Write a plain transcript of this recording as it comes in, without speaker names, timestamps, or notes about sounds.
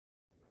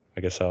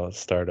I guess I'll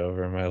start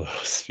over my little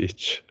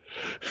speech.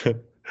 All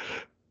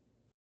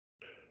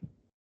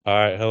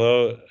right,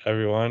 hello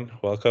everyone.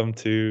 Welcome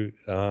to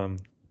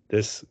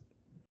this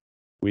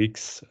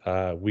week's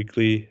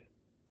weekly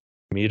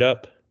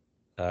meetup,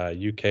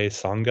 UK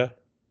Sangha.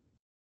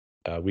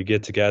 We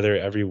get together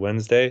every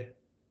Wednesday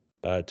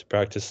to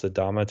practice the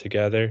Dhamma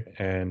together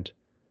and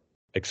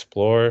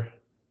explore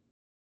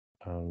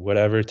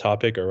whatever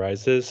topic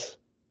arises.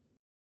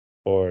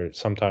 Or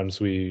sometimes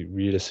we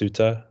read a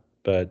sutta,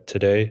 but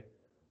today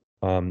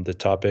the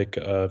topic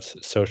of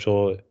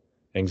social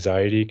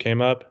anxiety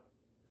came up.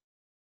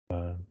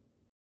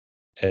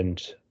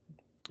 And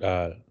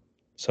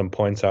some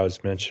points I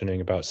was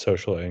mentioning about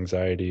social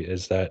anxiety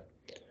is that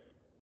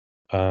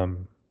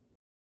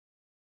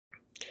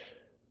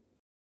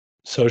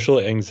social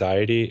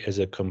anxiety is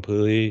a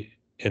completely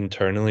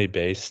internally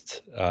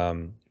based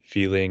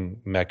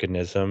feeling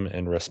mechanism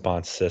and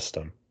response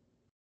system.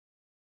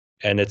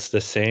 And it's the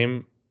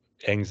same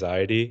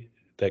anxiety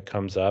that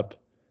comes up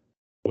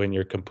when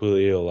you're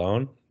completely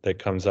alone that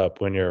comes up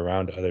when you're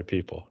around other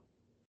people.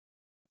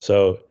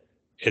 So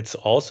it's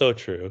also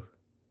true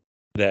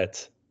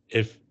that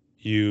if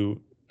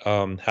you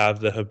have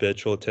the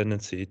habitual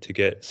tendency to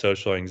get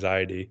social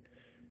anxiety,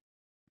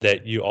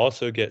 that you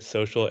also get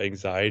social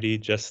anxiety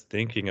just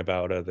thinking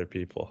about other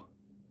people,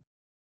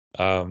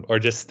 or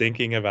just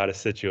thinking about a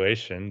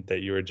situation that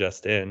you were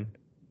just in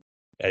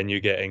and you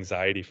get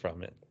anxiety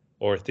from it,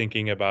 or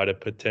thinking about a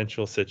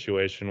potential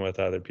situation with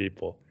other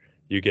people,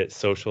 you get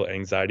social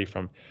anxiety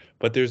from,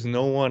 but there's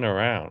no one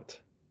around,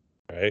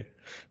 right?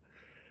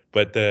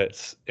 But the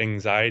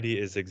anxiety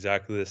is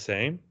exactly the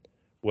same,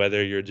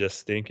 whether you're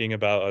just thinking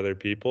about other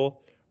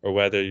people or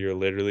whether you're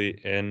literally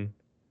in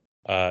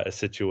a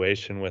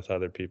situation with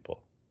other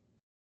people.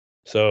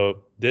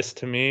 So this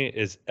to me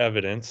is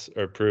evidence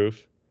or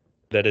proof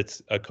that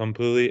it's a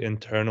completely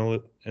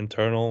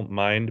internal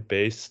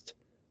mind-based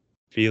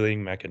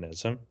feeling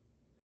mechanism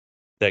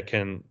that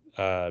can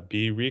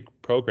be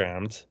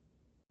reprogrammed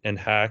and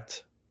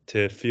hacked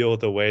to feel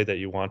the way that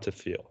you want to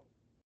feel.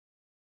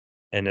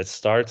 And it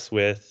starts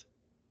with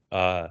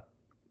uh,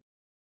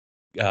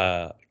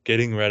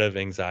 getting rid of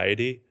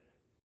anxiety,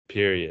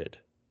 period,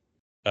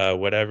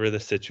 whatever the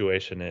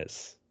situation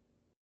is.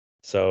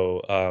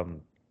 So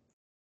um,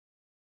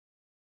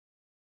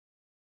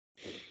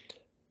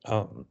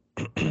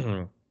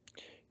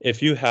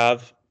 if you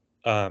have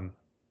um,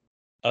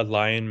 a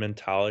lion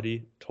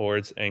mentality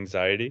towards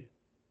anxiety,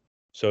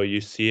 so you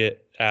see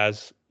it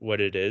as what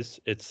it is,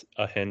 it's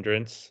a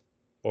hindrance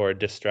or a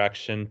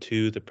distraction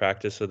to the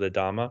practice of the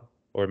Dhamma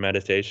or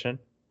meditation.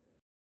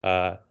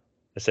 Uh,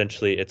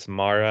 Essentially, it's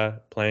Mara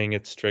playing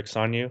its tricks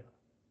on you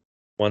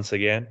once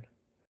again,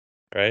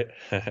 right?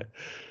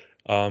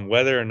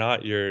 Whether or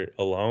not you're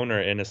alone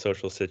or in a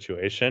social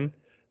situation,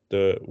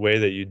 the way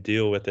that you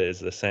deal with it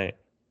is the same.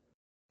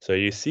 So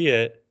you see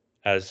it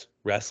as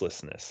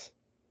restlessness.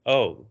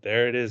 Oh,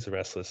 there it is,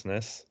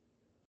 restlessness.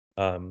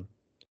 Um,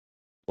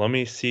 Let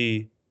me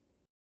see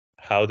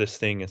how this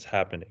thing is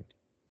happening.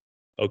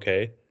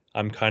 Okay,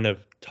 I'm kind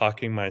of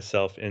talking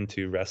myself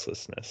into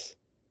restlessness.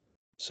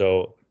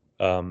 So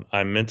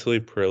I'm mentally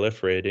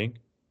proliferating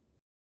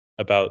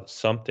about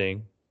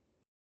something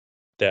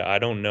that I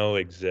don't know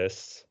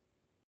exists,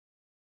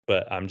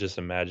 but I'm just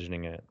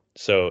imagining it.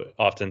 So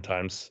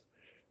oftentimes,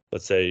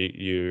 let's say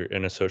you're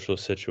in a social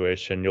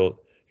situation,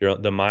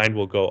 the mind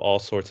will go all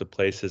sorts of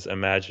places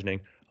imagining,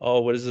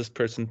 oh, what does this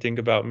person think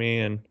about me?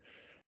 And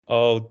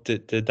oh,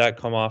 did that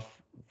come off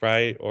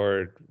right?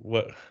 Or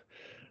what?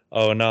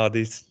 Oh no,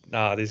 these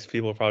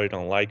people probably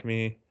don't like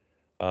me.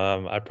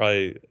 I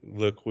probably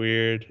look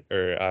weird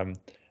or I'm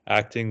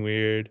acting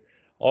weird.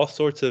 All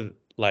sorts of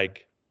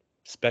like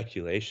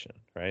speculation,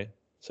 right?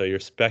 So you're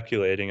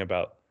speculating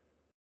about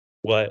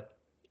what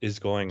is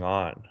going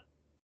on,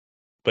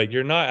 but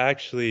you don't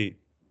actually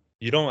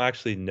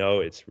know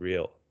it's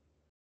real.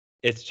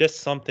 It's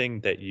just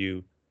something that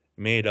you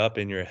made up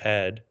in your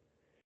head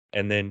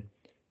and then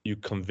you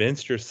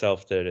convinced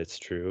yourself that it's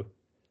true,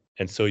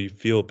 and so you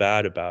feel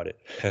bad about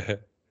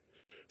it.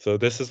 So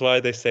this is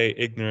why they say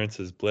ignorance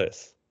is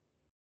bliss.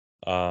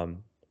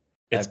 Um,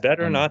 it's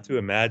better And not to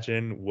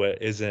imagine what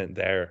isn't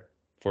there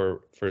for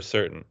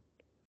certain.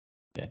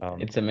 yeah,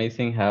 Um, it's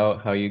amazing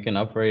how you can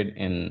operate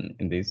in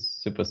these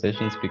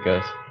suppositions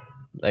because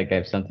like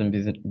I've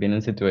sometimes been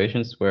in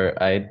situations where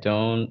I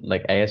don't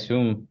like I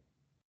assume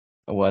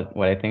what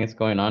I think is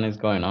going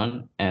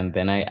on, and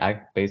then I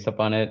act based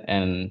upon it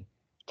and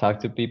talk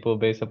to people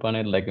based upon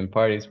it. Like in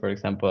parties, for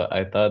example,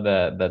 I thought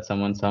that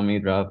someone saw me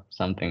drop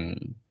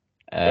something,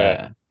 right.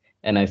 uh,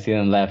 and I see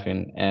them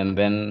laughing, and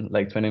then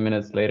like 20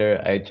 minutes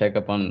later, I check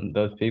up on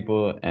those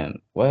people, and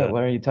Yeah.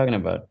 what are you talking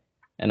about?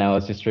 And I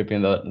was just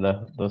tripping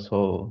those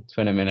whole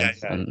 20 Yeah.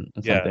 minutes Yeah. on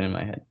Yeah. something in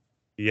my head.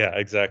 Yeah.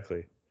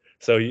 Exactly.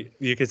 So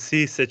you could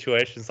see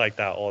situations like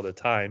that all the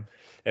time.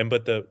 And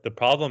but the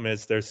problem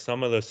is there's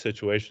some of those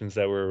situations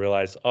that we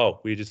realize, oh,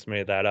 we just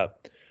made that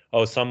up.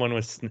 Oh,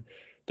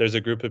 there's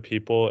a group of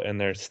people and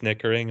they're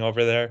snickering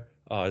over there.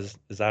 Oh, is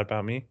that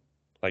about me?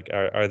 Like,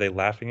 are they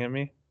laughing at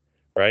me?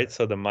 right?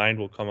 So the mind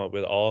will come up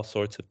with all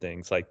sorts of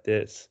things like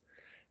this.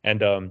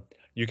 And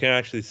you can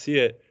actually see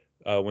it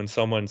when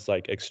someone's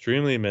like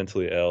extremely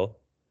mentally ill.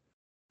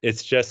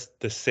 It's just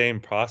the same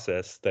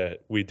process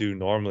that we do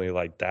normally,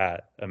 like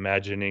that,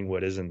 imagining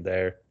what isn't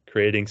there,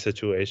 creating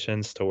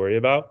situations to worry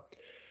about.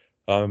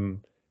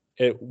 Um,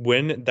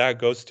 when that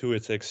goes to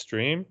its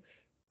extreme,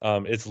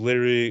 it's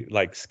literally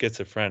like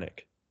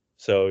schizophrenic.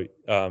 So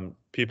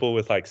people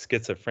with like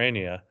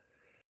schizophrenia,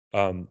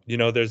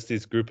 there's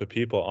this group of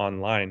people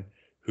online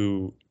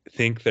who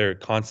think they're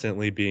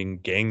constantly being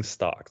gang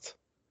stalked.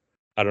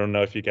 I don't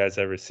know if you guys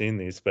ever seen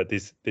these, but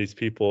these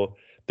people,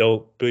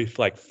 they'll be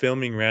like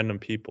filming random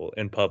people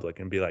in public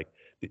and be like,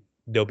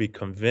 they'll be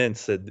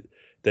convinced that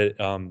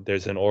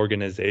there's an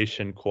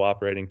organization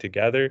cooperating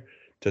together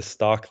to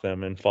stalk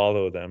them and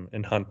follow them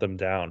and hunt them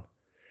down.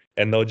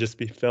 And they'll just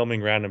be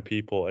filming random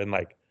people and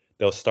like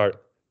they'll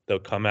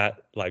come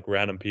at like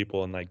random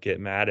people and like get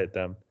mad at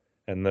them.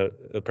 And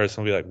the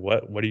person will be like,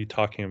 what are you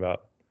talking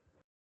about?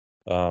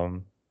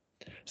 Um,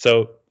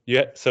 so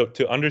yeah, so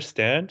to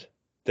understand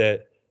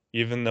that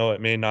even though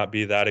it may not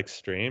be that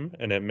extreme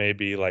and it may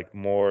be like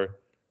more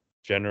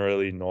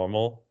generally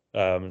normal,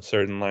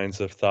 certain lines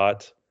of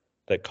thought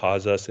that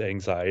cause us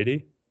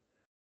anxiety,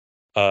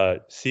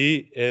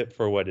 see it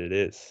for what it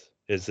is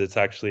it's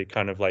actually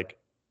kind of like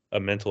a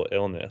mental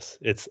illness.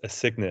 It's a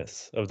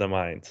sickness of the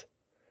mind.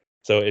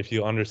 So if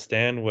you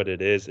understand what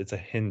it is, it's a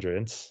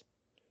hindrance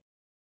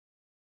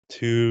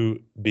to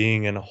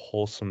being in a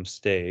wholesome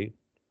state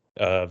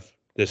of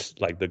this,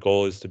 like the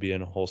goal is to be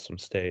in a wholesome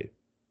state.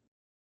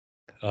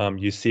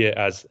 You see it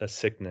as a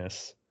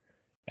sickness.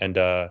 And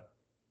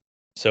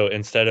so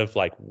instead of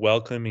like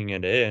welcoming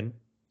it in,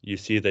 you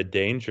see the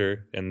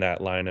danger in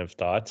that line of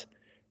thought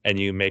and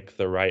you make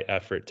the right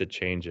effort to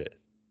change it.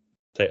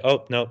 Say,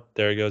 oh, no,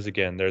 there it goes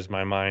again. There's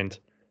my mind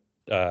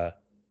uh,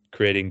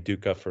 creating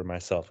dukkha for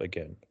myself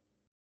again.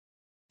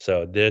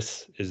 So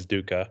this is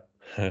dukkha.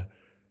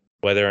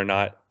 Whether or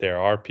not there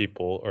are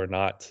people or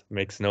not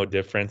makes no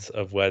difference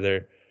of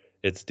whether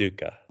it's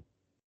dukkha.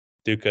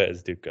 Dukkha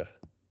is dukkha.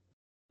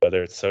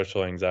 Whether it's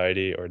social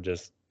anxiety or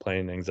just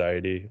plain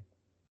anxiety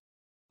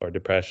or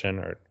depression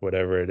or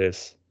whatever it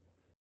is,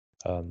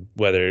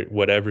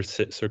 whatever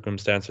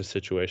circumstance or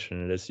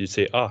situation it is, you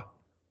say,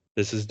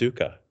 this is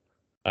dukkha.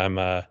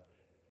 I'm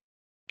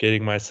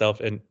getting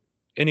myself in.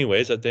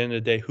 Anyways, at the end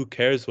of the day, who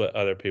cares what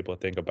other people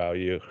think about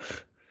you?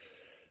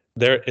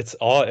 It's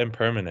all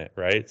impermanent,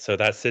 right? So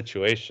that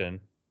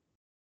situation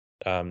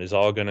is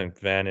all going to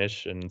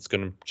vanish and it's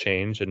going to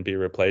change and be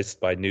replaced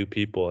by new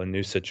people and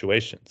new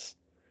situations.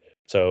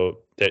 So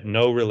that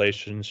no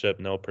relationship,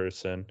 no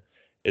person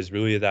is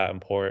really that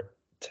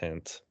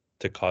important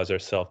to cause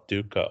ourselves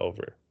dukkha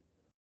over.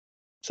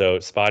 So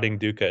spotting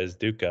dukkha as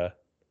dukkha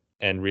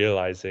and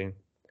realizing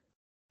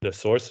the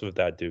source of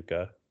that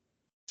dukkha,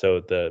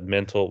 so the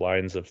mental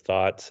lines of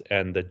thought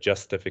and the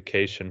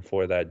justification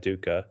for that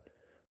dukkha,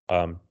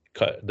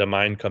 the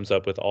mind comes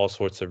up with all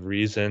sorts of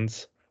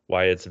reasons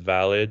why it's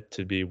valid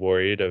to be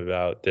worried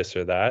about this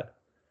or that.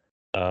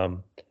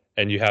 Um,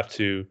 and you have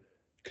to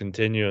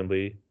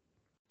continually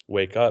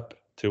wake up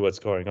to what's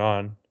going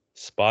on,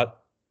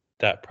 spot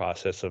that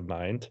process of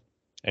mind,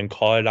 and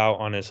call it out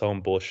on its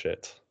own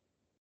bullshit.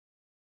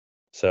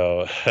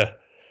 So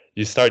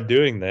you start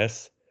doing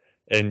this,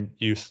 and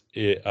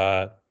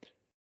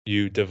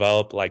you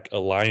develop like a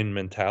lion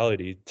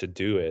mentality to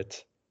do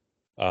it,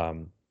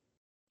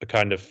 a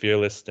kind of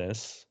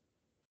fearlessness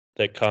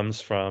that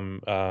comes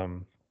from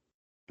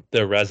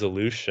the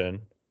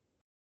resolution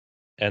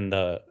and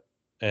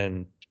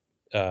and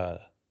uh,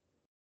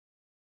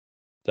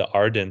 the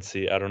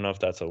ardency. I don't know if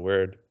that's a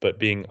word, but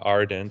being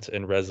ardent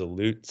and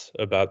resolute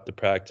about the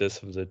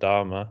practice of the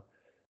Dhamma,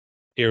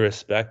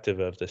 irrespective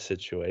of the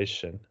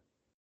situation.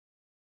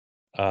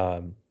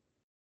 Um,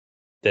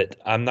 that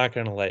I'm not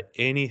going to let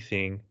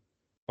anything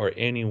or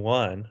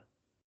anyone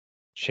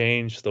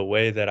change the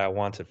way that I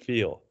want to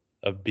feel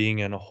of being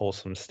in a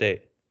wholesome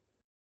state.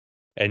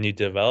 And you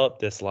develop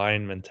this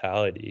lion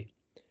mentality,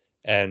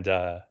 and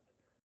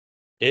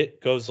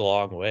it goes a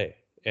long way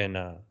in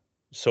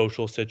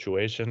social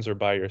situations or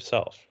by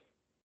yourself.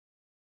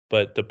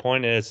 But the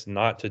point is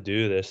not to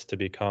do this to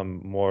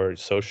become more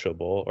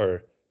sociable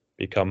or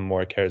become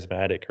more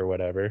charismatic or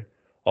whatever,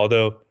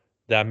 although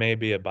that may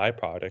be a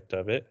byproduct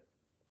of it.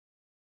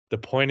 The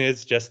point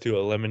is just to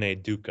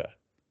eliminate dukkha.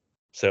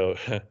 So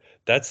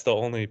that's the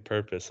only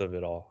purpose of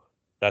it all.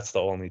 That's the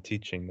only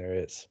teaching there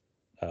is,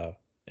 uh,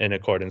 in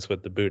accordance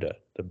with the Buddha,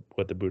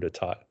 what the Buddha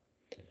taught.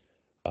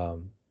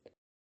 Um,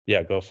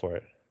 yeah, go for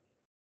it.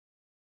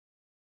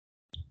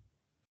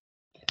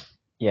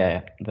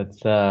 Yeah,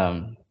 that's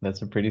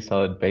a pretty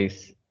solid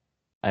base.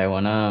 I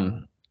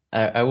wanna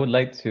I would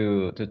like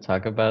to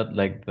talk about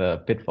like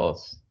the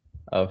pitfalls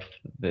of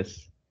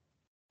this.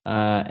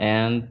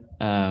 And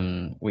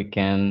we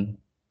can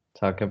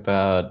talk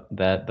about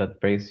that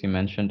phrase you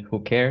mentioned,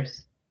 who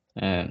cares?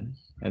 And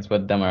it's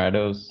what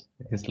Damarato's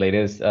his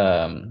latest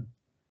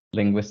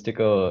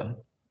linguistical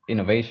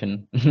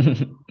innovation,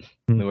 the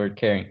Mm. word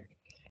caring.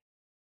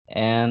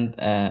 And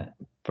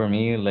for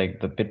me, like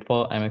the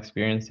pitfall I'm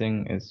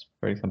experiencing is,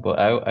 for example,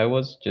 I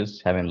was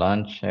just having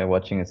lunch,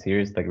 watching a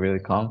series, like really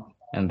calm,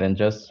 and then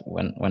just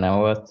when I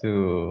was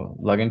to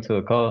log into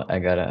a call, I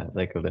got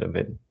like a little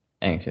bit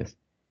anxious.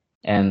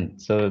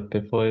 And so the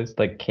pitfall is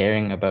like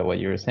caring about what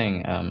you were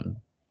saying.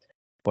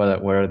 What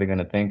are they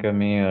gonna think of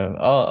me?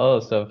 All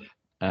stuff.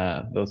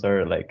 Those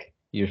are like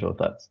usual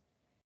thoughts.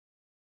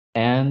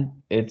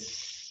 And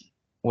it's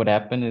what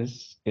happened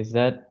is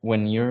that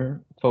when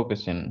you're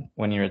focusing,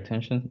 when your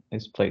attention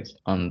is placed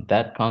on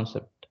that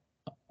concept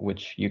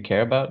which you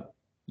care about,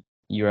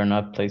 you are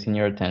not placing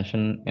your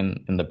attention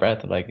in the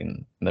breath, like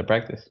in the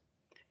practice.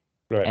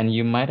 Right. And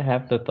you might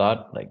have the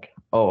thought like,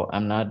 oh,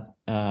 I'm not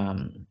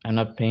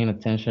paying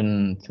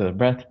attention to the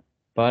breath,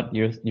 but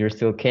you're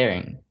still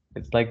caring.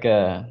 It's like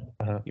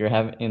Uh-huh. you're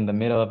in the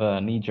middle of a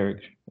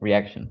knee-jerk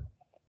reaction.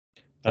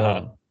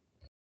 Uh-huh. So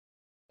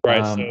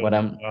Right. So, what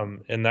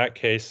I'm in that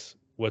case,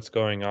 what's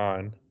going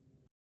on?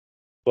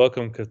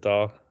 Welcome,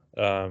 Katal.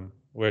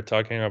 We're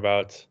talking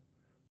about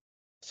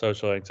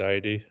social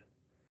anxiety.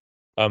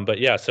 But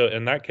yeah, so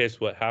in that case,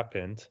 what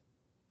happened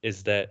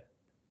is that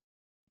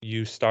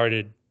you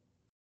started,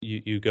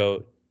 you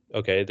go,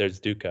 okay, there's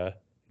dukkha,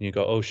 and you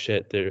go, oh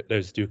shit,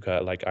 there's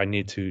dukkha. Like I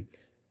need to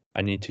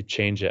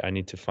change it. I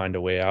need to find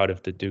a way out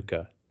of the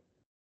dukkha.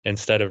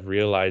 Instead of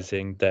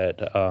realizing that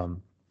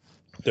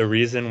the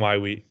reason why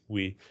we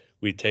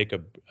take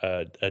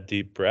a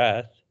deep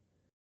breath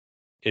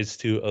is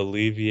to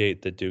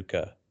alleviate the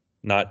dukkha,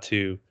 not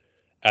to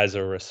as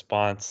a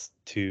response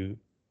to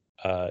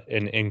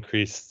an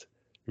increased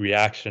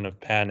reaction of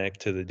panic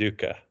to the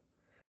dukkha.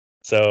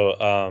 So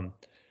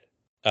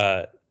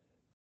uh,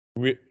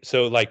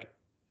 so like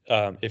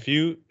if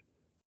you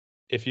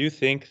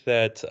think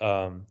that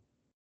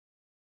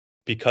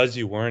because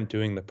you weren't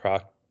doing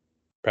the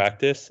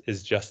practice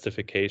is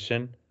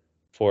justification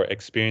for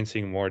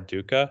experiencing more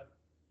dukkha,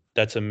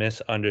 that's a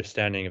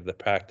misunderstanding of the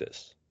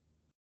practice.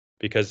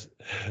 Because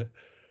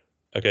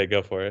okay,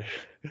 go for it.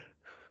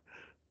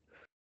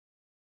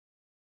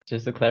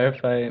 just to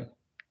clarify,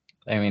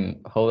 I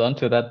mean, hold on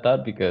to that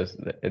thought because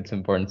it's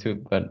important too.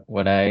 But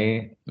what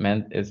I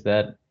meant is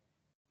that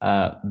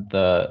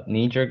the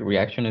knee-jerk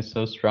reaction is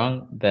so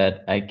strong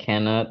that I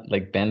cannot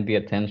like bend the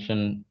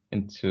attention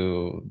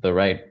into the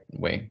right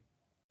way,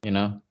 you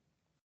know?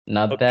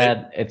 Not Okay,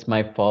 that it's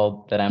my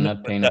fault that I'm no,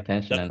 not but paying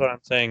attention that's what and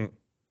I'm saying.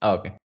 oh,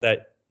 okay.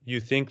 That you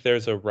think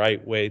there's a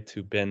right way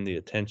to bend the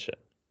attention.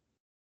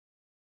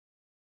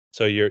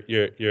 So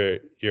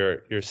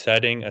you're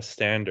setting a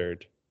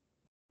standard,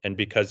 and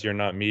because you're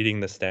not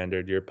meeting the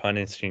standard, you're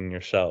punishing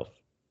yourself.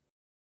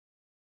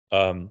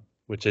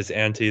 Which is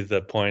anti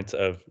the point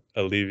of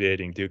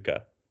alleviating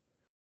dukkha.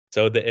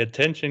 So the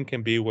attention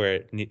can be where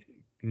it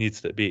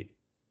needs to be.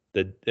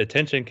 The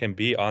attention can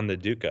be on the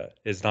dukkha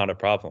is not a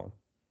problem.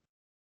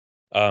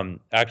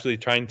 Actually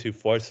trying to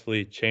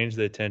forcefully change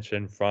the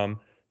attention from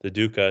the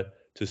dukkha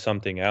to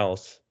something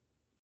else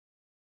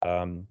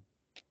um,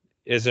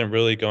 isn't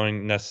really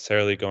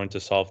necessarily going to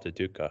solve the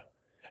dukkha.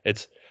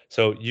 It's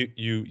so you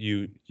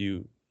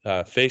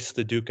face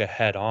the dukkha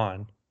head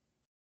on,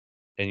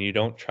 and you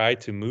don't try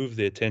to move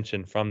the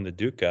attention from the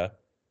dukkha,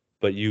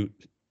 but you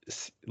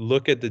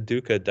look at the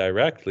dukkha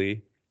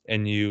directly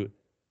and you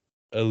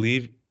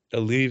allevi-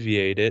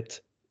 alleviate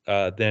it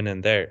then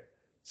and there.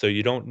 So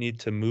you don't need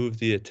to move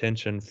the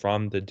attention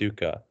from the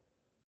dukkha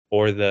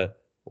or the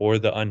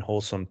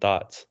unwholesome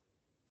thoughts.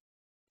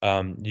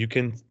 You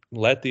can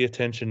let the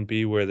attention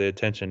be where the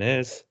attention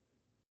is,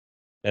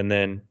 and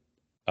then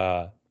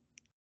uh,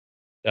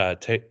 uh,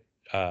 take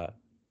uh,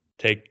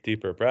 take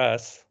deeper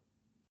breaths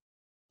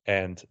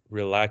and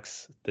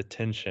relax the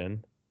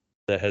tension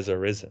that has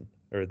arisen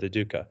or the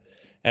dukkha.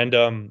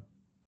 And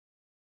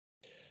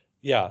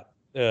yeah,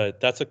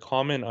 that's a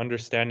common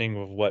understanding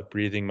of what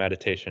breathing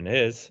meditation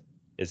is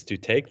to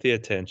take the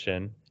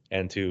attention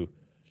and to,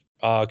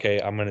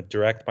 okay, I'm going to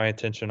direct my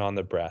attention on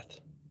the breath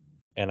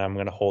and I'm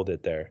going to hold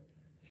it there.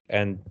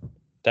 And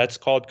that's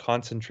called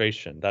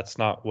concentration. That's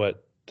not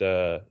what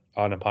the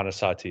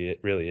anapanasati it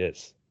really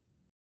is.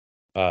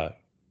 Uh,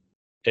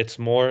 it's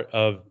more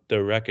of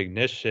the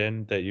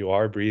recognition that you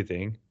are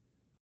breathing.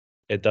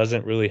 It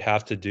doesn't really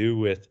have to do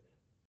with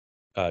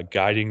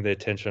guiding the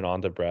attention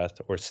on the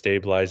breath or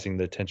stabilizing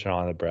the attention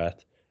on the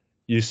breath.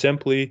 You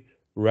simply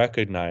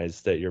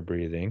recognize that you're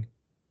breathing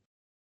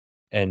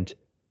and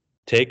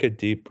take a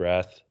deep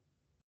breath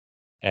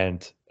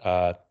and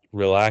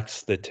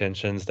relax the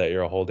tensions that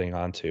you're holding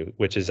on to,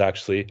 which is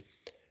actually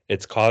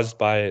it's caused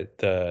by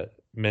the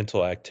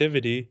mental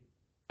activity,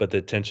 but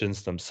the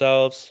tensions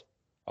themselves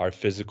are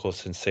physical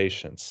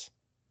sensations.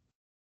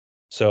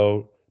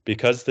 So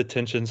because the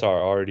tensions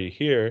are already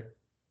here,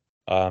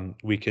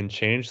 we can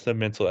change the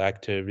mental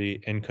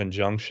activity in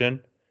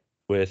conjunction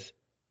with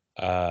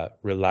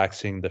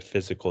relaxing the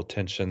physical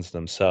tensions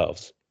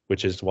themselves,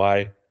 which is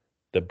why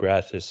the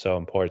breath is so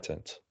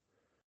important.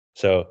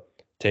 So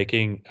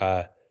taking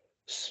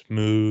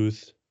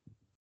smooth,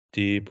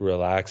 deep,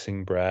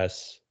 relaxing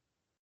breaths,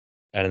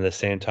 and at the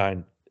same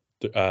time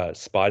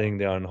spotting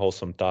the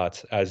unwholesome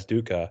thoughts as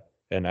dukkha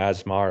and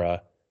as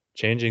mara,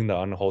 changing the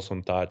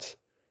unwholesome thoughts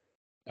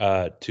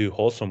to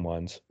wholesome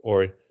ones,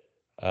 or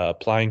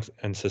applying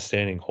and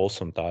sustaining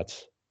wholesome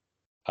thoughts,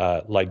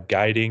 like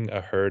guiding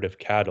a herd of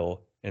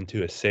cattle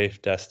into a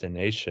safe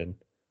destination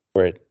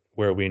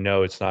where we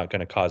know it's not going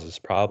to cause us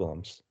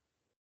problems.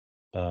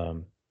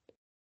 Um,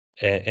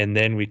 and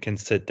then we can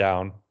sit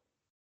down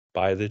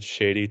by the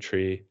shady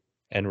tree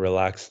and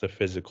relax the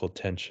physical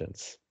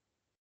tensions.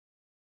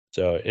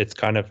 So it's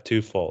kind of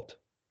twofold.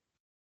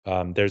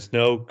 There's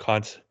no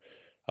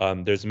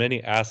there's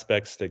many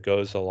aspects that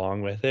goes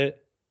along with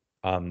it.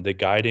 The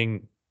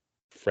guiding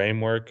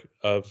framework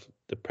of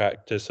the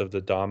practice of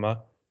the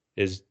Dhamma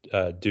is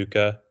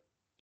dukkha,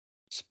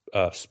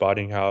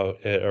 spotting how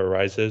it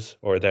arises,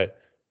 or that.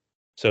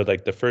 So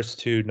like the first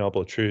two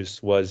noble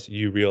truths was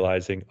you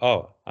realizing,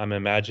 oh, I'm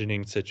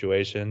imagining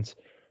situations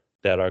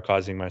that are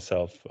causing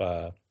myself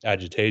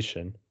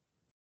agitation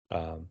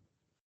um,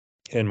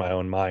 in my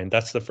own mind.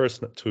 That's the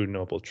first two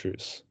noble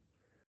truths.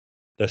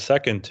 The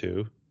second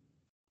two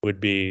would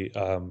be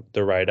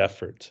the right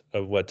effort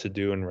of what to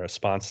do in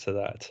response to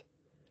that.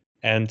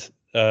 And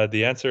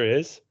the answer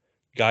is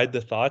guide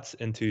the thoughts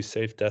into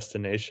safe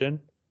destination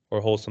or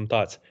wholesome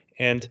thoughts.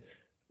 And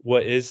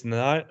what is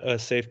not a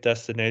safe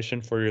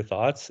destination for your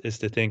thoughts is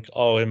to think,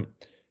 oh,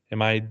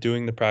 am I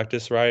doing the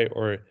practice right?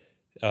 Or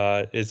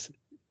is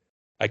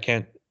I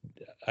can't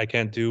I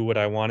can't do what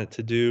I want it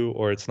to do,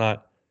 or it's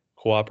not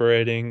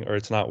cooperating, or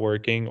it's not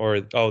working,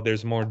 or oh,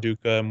 there's more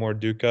dukkha, more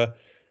dukkha.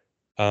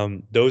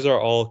 Those are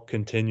all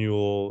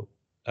continual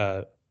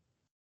uh,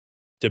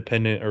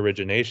 dependent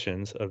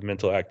originations of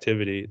mental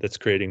activity that's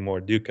creating more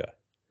dukkha.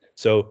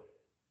 So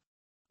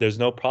there's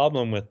no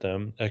problem with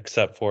them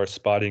except for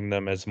spotting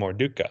them as more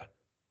dukkha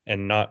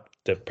and not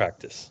the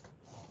practice.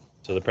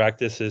 So the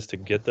practice is to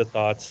get the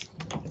thoughts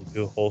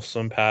into a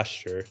wholesome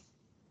posture,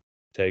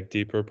 take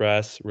deeper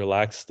breaths,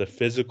 relax the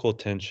physical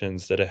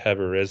tensions that have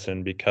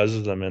arisen because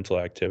of the mental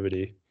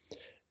activity,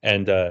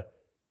 and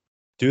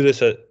do this.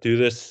 Do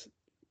this.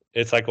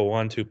 It's like a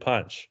 1-2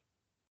 punch.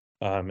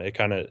 It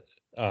kind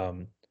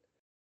of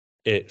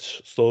it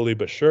slowly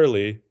but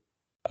surely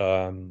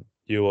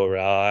you will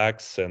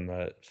relax, and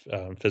the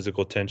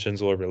physical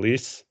tensions will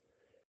release,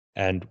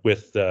 and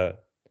with the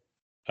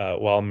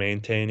while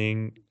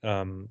maintaining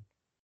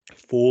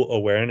full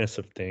awareness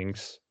of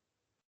things.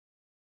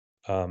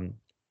 Um,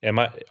 am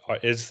I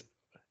is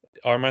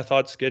Are my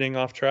thoughts getting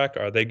off track?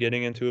 Are they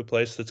getting into a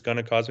place that's going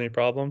to cause me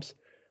problems?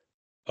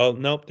 Oh,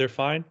 nope, they're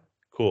fine.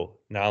 Cool.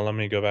 Now let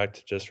me go back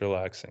to just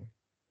relaxing.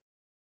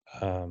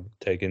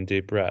 Taking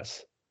deep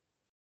breaths.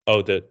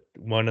 Oh, that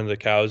one of the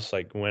cows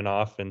like went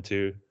off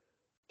into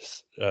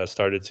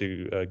started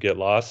to get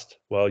lost.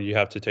 Well, you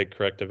have to take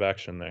corrective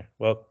action there.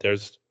 Well,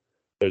 there's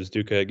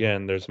dukkha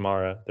again. There's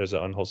mara. There's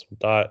an unwholesome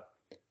thought.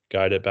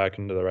 Guide it back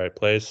into the right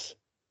place,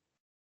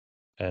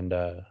 and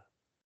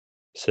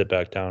sit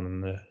back down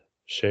in the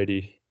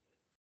shady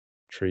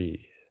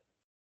tree.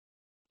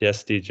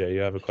 Yes, DJ, you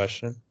have a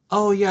question?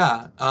 Oh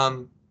yeah.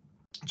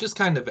 Just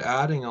kind of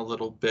adding a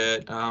little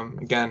bit.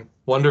 Again,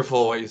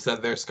 wonderful what you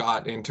said there,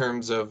 Scott, in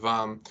terms of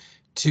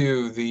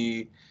to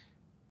the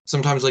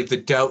sometimes like the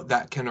doubt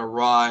that can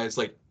arise,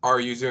 like, are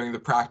you doing the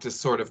practice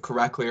sort of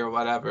correctly or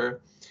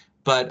whatever?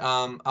 But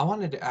I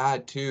wanted to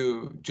add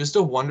too, just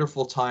a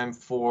wonderful time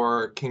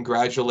for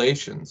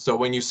congratulations. So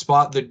when you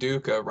spot the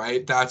dukkha,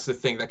 right, that's the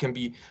thing that can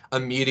be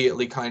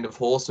immediately kind of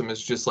wholesome.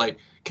 Is just like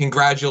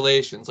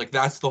congratulations. Like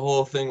that's the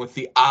whole thing with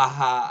the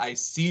aha, I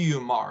see you,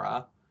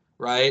 Mara,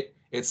 right?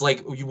 It's like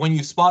when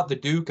you spot the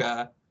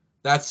dukkha,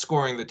 that's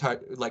scoring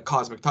the like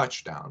cosmic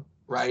touchdown,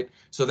 right?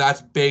 So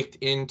that's baked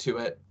into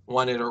it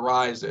when it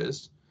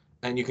arises,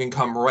 and you can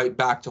come right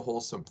back to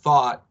wholesome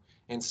thought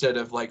instead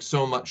of like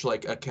so much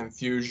like a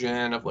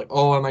confusion of like,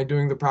 oh, am I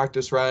doing the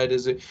practice right?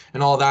 Is it,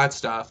 and all that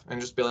stuff,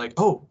 and just be like,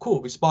 oh,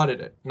 cool, we spotted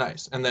it,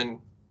 nice, and then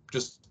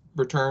just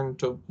return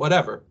to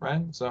whatever,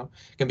 right? So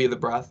it can be the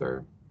breath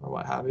or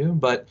what have you,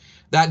 but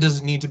that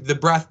doesn't need to. The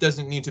breath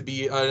doesn't need to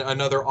be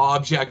another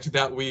object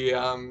that we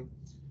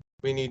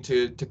need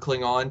to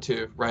cling on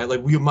to, right?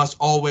 Like we must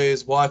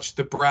always watch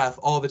the breath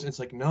all the time. It's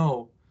like,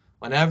 no,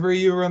 whenever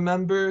you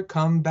remember,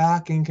 come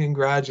back and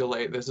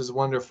congratulate. This is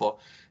wonderful.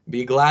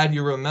 Be glad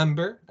you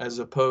remember, as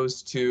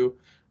opposed to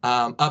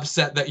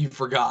upset that you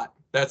forgot.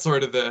 That's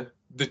sort of the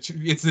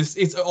it's this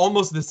it's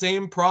almost the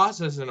same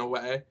process in a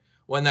way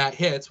when that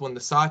hits, when the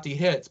sati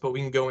hits, but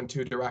we can go in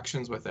two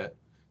directions with it.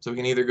 So we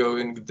can either go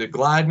into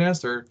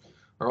gladness or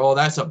oh,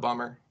 that's a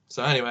bummer.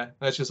 So anyway,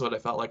 that's just what I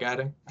felt like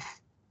adding.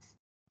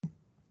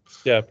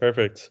 Yeah,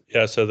 perfect.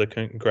 Yeah, so the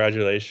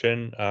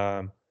congratulation.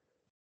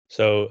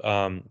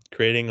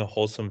 Creating a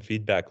wholesome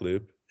feedback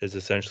loop is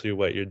essentially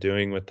what you're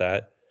doing with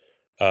that.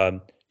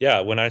 Yeah,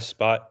 when I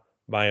spot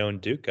my own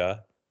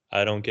dukkha,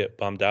 I don't get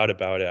bummed out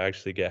about it. I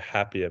actually get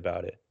happy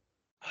about it.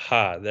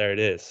 Ha, there it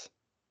is.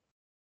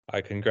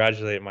 I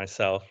congratulate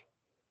myself.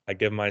 I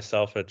give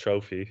myself a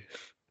trophy.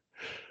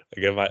 I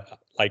give my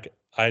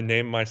I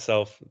name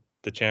myself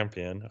the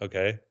champion,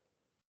 okay?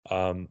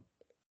 Um,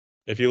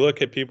 if you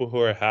look at people who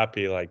are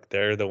happy, like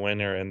they're the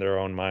winner in their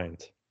own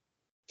mind.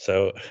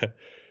 So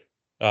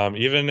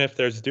Even if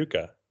there's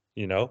dukkha,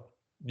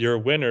 you're a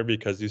winner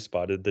because you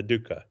spotted the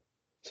dukkha.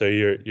 So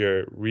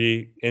you're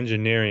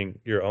re-engineering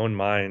your own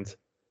mind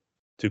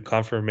to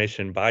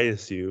confirmation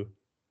bias you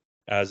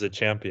as a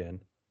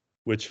champion,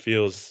 which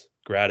feels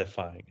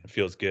gratifying. It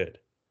feels good.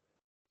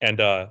 And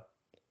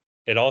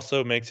it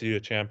also makes you a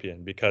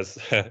champion because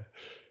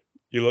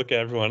you look at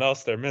everyone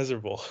else, they're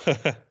miserable.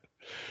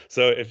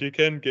 So if you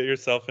can get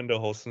yourself into a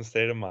wholesome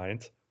state of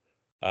mind,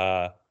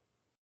 uh,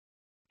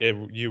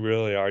 you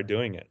really are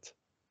doing it.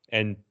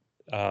 And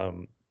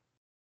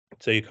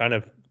so you kind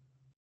of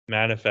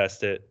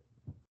manifest it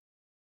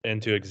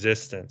into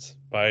existence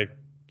by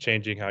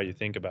changing how you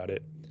think about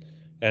it.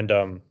 And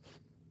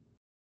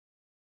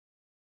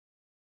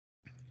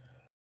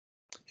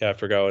yeah, I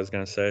forgot what I was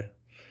gonna say.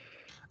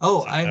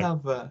 Oh, I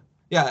Sometime. have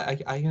yeah,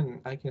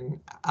 I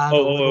can add a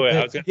Oh, little wait,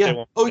 I was bit. gonna say Yeah. one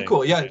more Oh, thing.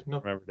 cool. I Yeah. just No.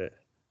 remembered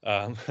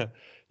it.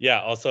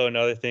 Yeah, also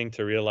another thing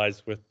to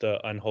realize with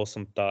the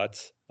unwholesome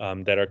thoughts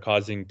that are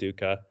causing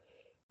dukkha,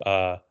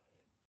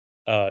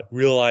 uh,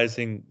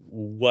 realizing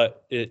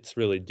what it's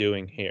really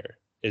doing here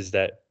is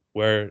that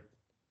we're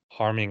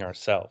harming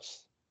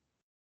ourselves.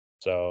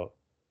 So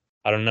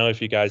I don't know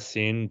if you guys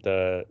seen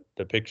the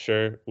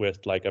picture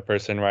with like a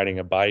person riding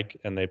a bike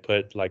and they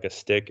put like a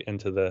stick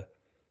into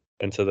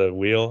the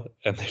wheel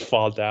and they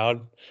fall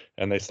down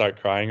and they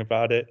start crying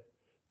about it.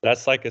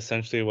 That's like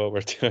essentially what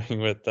we're doing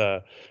with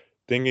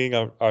thinking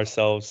of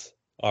ourselves,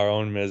 our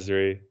own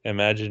misery,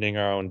 imagining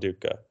our own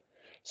dukkha.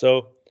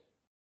 So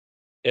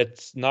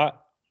it's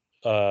not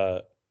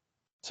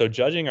so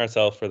judging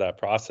ourselves for that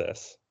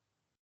process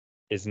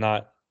is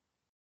not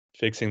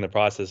fixing the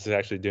process, it's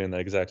actually doing the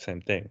exact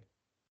same thing.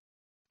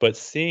 But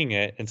seeing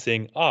it and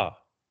saying,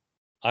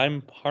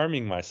 I'm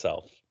harming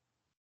myself,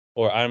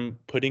 or I'm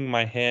putting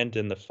my hand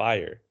in the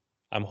fire,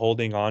 I'm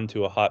holding on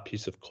to a hot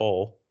piece of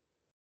coal,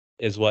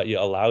 is what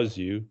allows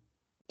you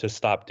to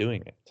stop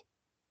doing it.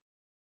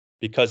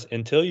 Because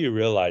until you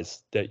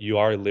realize that you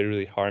are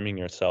literally harming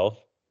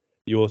yourself,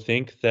 you will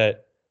think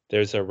that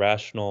there's a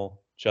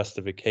rational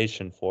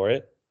justification for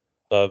it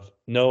of,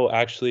 no,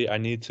 actually, I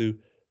need to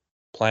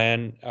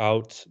plan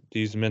out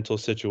these mental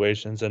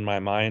situations in my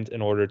mind in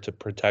order to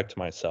protect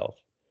myself.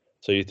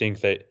 So you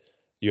think that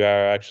you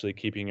are actually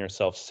keeping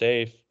yourself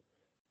safe,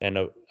 and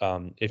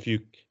if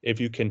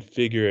you can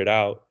figure it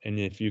out, and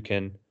if you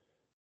can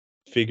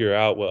figure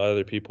out what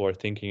other people are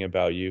thinking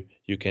about you,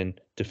 you can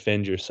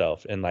defend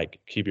yourself and like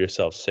keep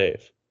yourself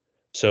safe.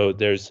 So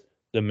there's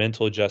the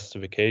mental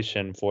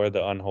justification for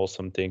the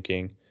unwholesome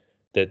thinking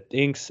that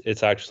thinks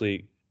it's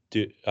actually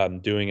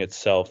doing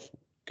itself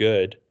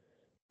good,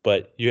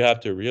 but you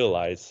have to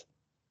realize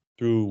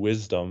through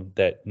wisdom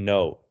that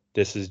no,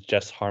 this is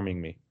just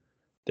harming me.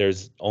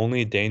 There's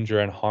only danger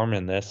and harm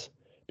in this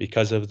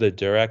because of the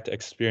direct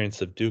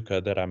experience of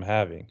dukkha that I'm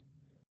having.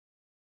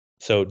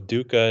 So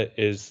dukkha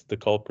is the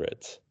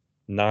culprit,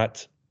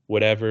 not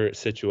whatever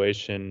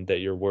situation that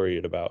you're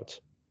worried about.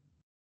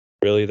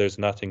 Really, there's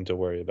nothing to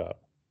worry about.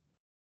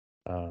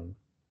 Um,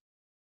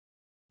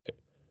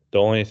 the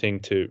only thing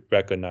to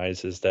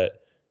recognize is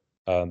that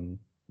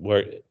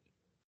we're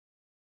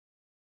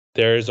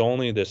there is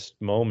only this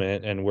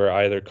moment, and we're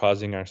either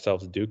causing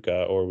ourselves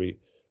dukkha, or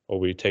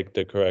we take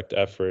the correct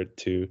effort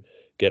to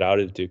get out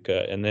of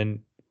dukkha, and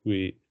then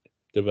we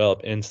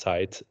develop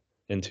insight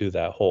into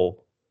that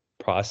whole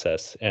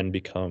process and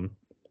become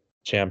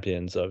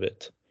champions of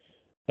it.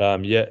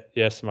 Yeah,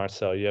 yes,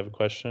 Marcel, you have a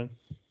question?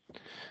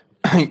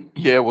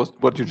 Yeah,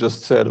 what you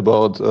just said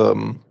about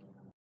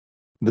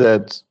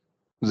that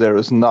there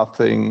is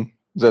nothing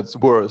that's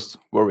worth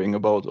worrying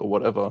about or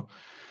whatever.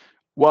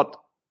 What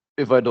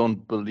if I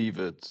don't believe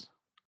it?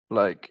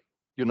 Like,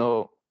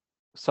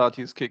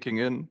 Sati is kicking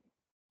in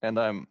and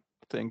I'm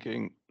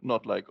thinking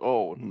not like,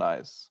 oh,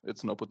 nice,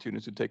 it's an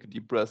opportunity to take a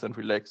deep breath and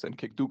relax and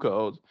kick dukkha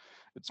out.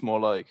 It's more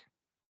like,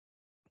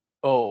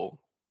 oh,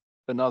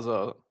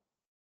 another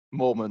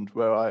moment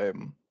where I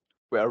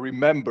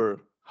remember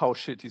how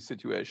shitty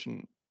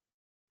situation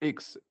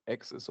X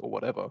is or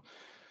whatever.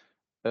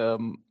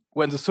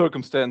 When the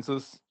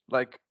circumstances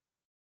like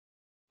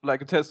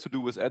it has to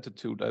do with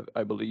attitude,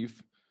 I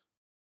believe.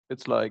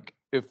 It's like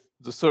if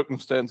the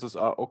circumstances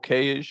are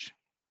okayish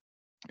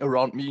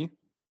around me,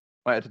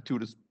 my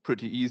attitude is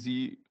pretty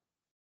easy.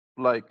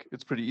 Like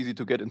it's pretty easy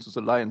to get into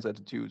the lion's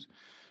attitude.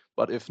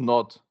 But if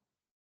not,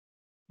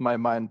 my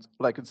mind,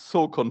 like it's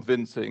so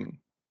convincing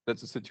that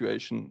the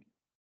situation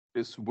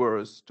is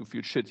worse to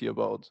feel shitty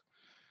about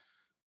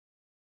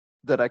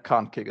that I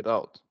can't kick it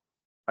out.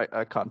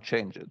 I can't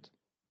change it.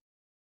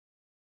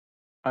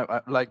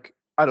 I like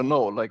I don't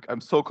know, like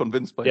I'm so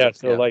convinced by Yeah, it.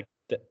 so Yeah. like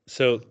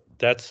so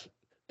that's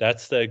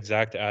the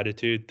exact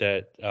attitude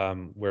that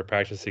we're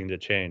practicing to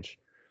change.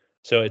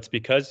 So it's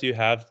because you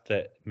have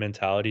the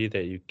mentality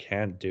that you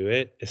can't do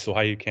it, is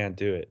why you can't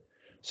do it.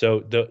 So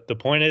the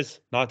point is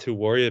not to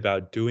worry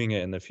about doing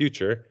it in the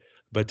future,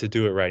 but to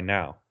do it right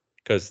now,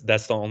 because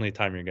that's the only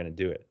time you're going to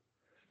do it.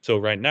 So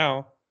right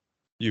now,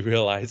 you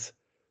realize,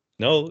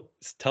 no,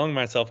 telling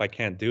myself I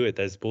can't do it,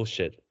 that's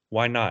bullshit.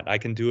 Why not? I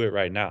can do it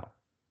right now.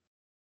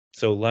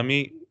 So let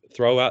me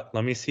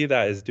let me see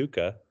that as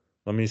dukkha.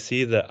 Let me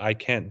see that I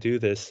can't do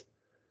this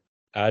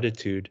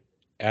attitude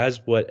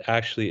as what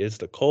actually is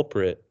the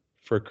culprit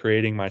for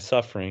creating my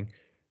suffering.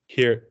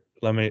 Here,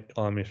 let me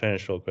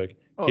finish real quick.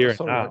 Oh, Here and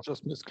sorry, I now.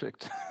 just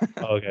misclicked.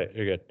 Okay,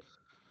 you're good.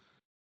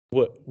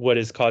 What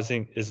is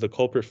the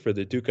culprit for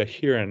the dukkha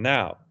here and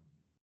now.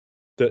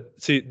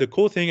 The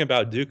cool thing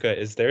about dukkha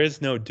is there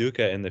is no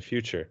dukkha in the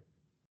future.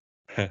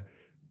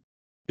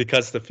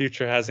 Because the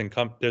future hasn't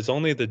come. There's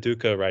only the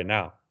dukkha right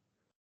now.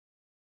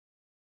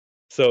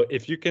 So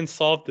if you can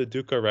solve the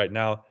dukkha right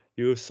now,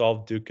 you have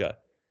solved dukkha.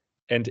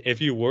 And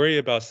if you worry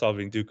about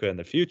solving dukkha in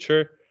the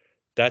future,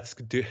 that's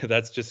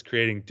just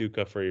creating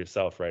dukkha for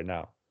yourself right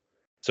now.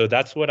 So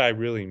that's what I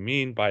really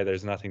mean by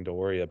there's nothing to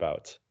worry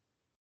about.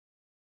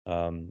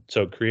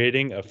 So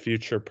creating a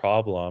future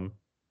problem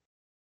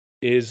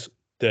is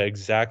the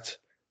exact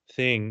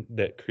thing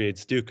that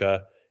creates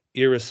dukkha,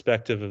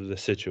 irrespective of the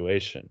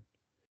situation.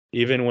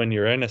 Even when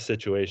you're in a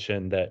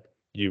situation that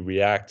you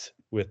react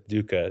with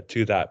dukkha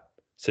to that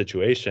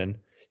situation,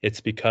 it's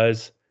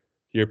because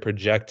you're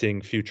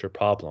projecting future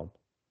problem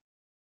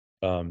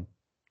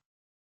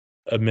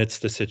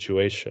amidst the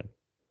situation.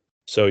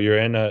 So you're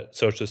in a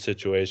social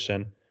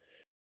situation.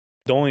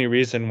 The only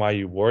reason why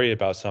you worry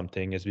about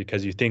something is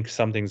because you think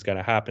something's going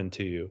to happen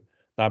to you,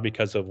 not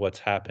because of what's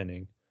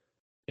happening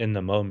in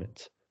the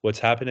moment. What's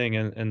happening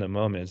in the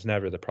moment is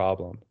never the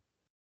problem.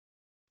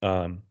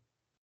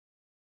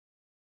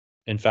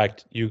 In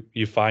fact,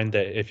 you find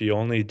that if you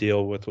only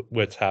deal with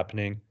what's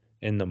happening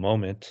in the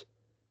moment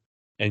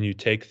and you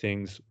take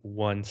things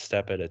one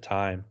step at a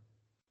time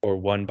or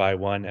one by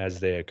one as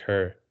they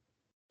occur,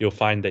 you'll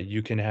find that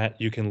you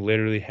can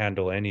literally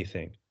handle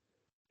anything,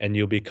 and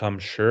you'll become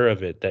sure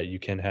of it that you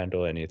can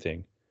handle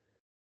anything,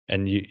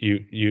 and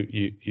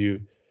you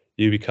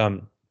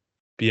become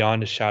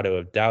beyond a shadow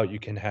of doubt you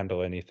can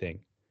handle anything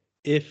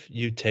if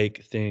you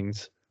take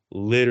things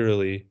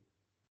literally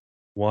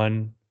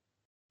one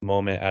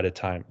moment at a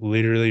time,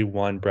 literally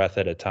one breath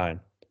at a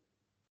time.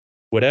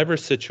 Whatever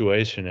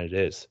situation it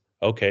is,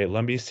 okay,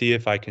 let me see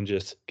if I can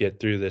just get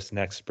through this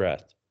next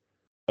breath.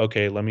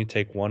 Okay, let me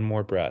take one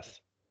more breath.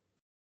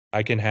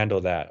 I can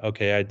handle that.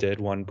 Okay, I did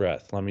one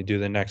breath. Let me do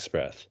the next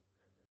breath.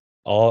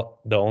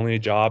 The only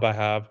job I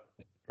have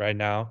right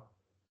now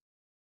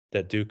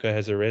that dukkha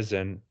has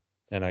arisen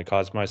and I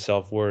cause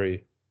myself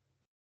worry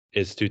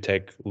is to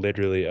take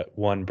literally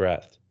one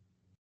breath.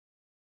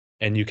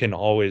 And you can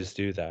always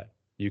do that.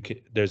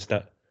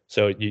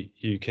 So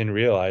you can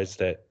realize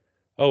that,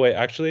 oh wait,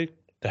 actually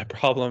that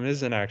problem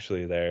isn't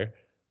actually there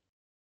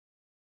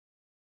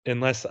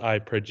unless I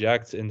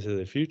project into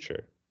the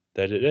future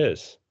that it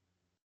is.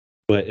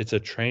 But it's a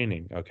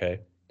training,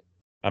 okay?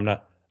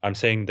 I'm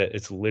saying that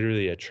it's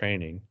literally a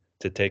training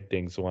to take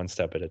things one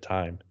step at a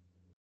time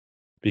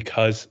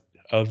because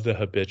of the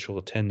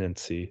habitual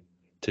tendency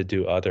to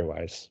do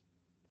otherwise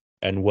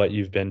and what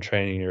you've been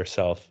training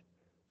yourself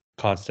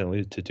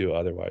constantly to do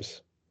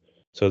otherwise.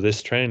 So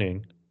this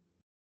training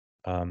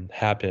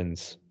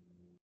happens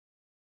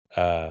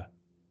as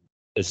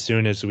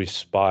soon as we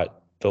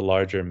spot the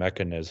larger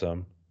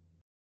mechanism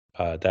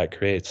that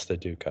creates the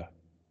dukkha.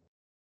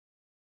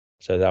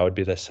 So that would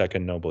be the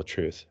second noble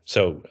truth.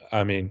 So,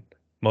 I mean,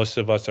 most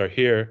of us are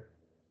here.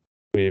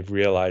 We've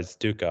realized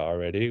dukkha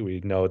already.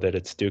 We know that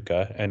it's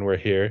dukkha, and we're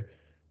here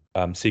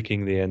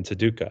seeking the end to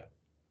dukkha.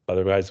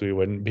 Otherwise, we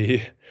wouldn't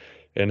be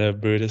in a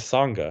Buddhist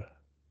Sangha,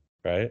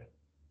 right?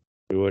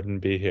 We wouldn't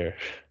be here.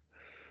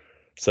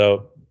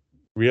 So,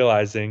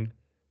 realizing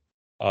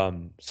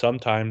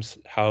sometimes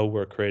how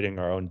we're creating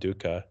our own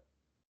dukkha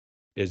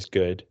is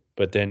good,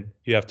 but then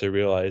you have to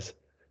realize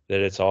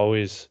that it's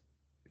always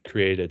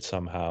created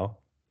somehow.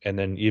 And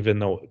then even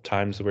though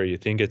times where you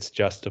think it's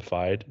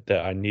justified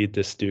that I need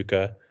this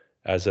dukkha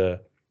as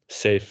a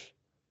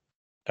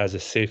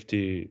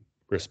safety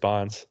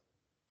response,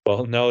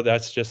 well, no,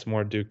 that's just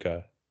more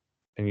dukkha.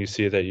 And you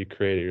see that you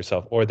create it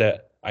yourself, or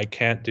that I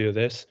can't do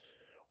this,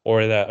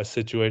 or that a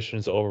situation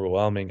is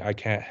overwhelming, I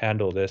can't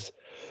handle this,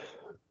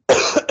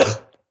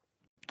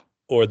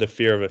 or the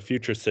fear of a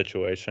future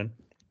situation.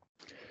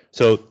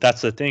 So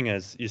that's the thing,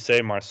 as you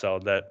say, Marcel,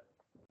 that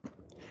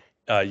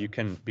you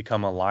can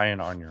become a lion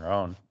on your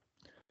own,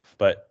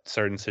 but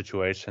certain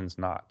situations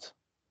not.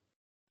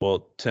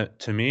 Well,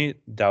 to me,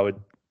 that would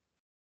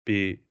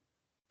be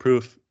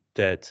proof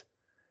that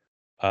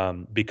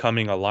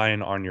becoming a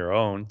lion on your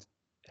own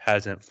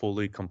hasn't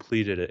fully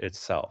completed it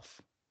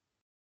itself.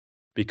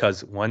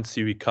 Because once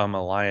you become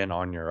a lion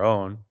on your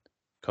own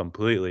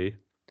completely,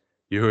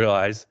 you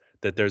realize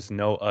that there's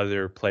no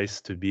other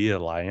place to be a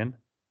lion,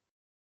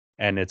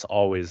 and it's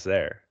always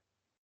there.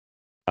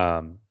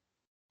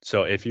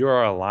 So if you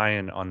are a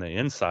lion on the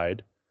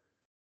inside,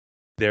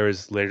 there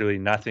is literally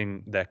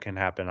nothing that can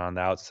happen on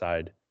the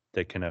outside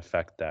that can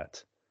affect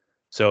that.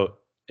 So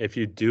if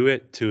you do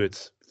it to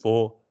its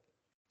full,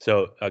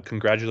 so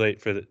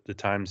congratulate for the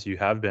times you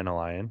have been a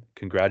lion.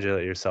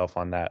 Congratulate yourself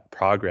on that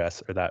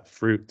progress or that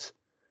fruit.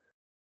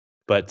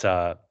 But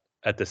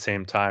at the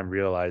same time,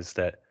 realize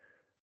that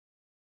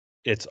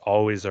it's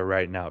always a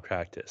right now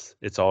practice.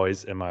 It's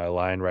always, am I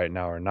aligned right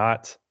now or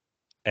not?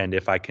 And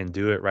if I can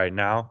do it right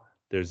now,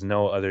 there's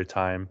no other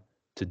time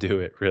to do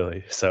it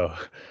really. So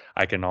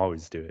I can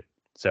always do it.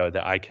 So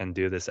that I can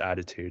do this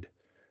attitude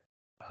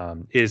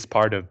is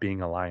part of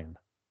being aligned,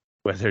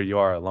 whether you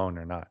are alone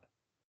or not.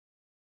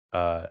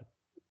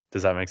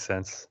 Does that make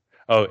sense?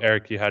 Oh,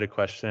 Eric, you had a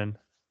question?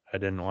 I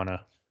didn't want to.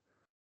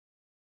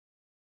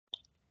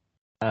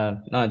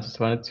 No, I just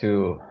wanted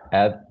to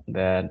add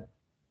that,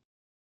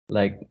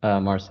 like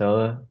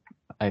Marcella,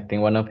 I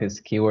think one of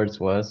his keywords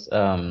was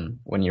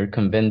when you're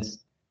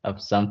convinced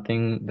of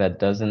something that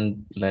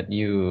doesn't let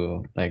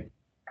you like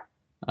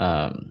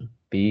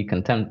be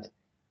content,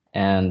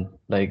 and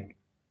like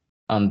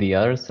on the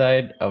other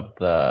side of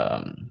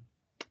the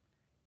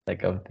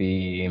of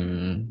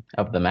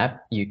the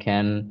map, you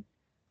can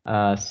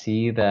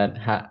see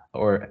that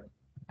or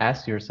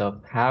ask yourself,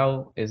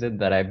 how is it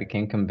that I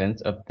became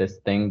convinced of this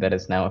thing that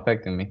is now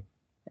affecting me?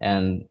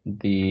 And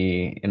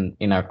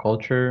in our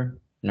culture,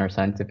 in our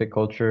scientific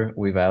culture,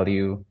 we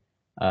value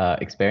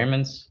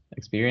experiments,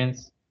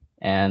 experience,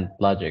 and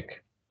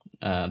logic,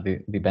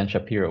 the Ben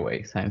Shapiro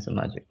way, science and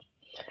logic.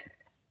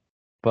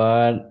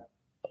 But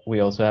we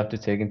also have to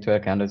take into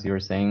account, as you were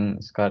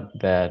saying, Scott,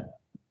 that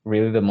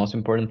really the most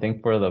important thing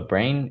for the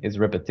brain is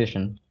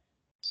repetition.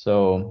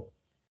 So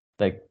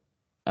like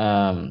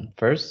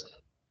first,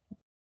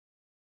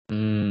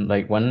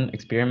 like one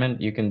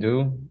experiment you can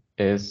do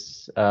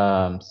is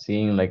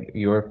seeing like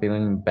you're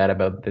feeling bad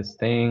about this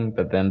thing,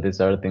 but then this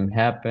other thing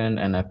happened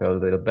and I felt a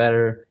little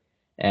better,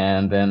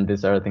 and then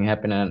this other thing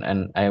happened,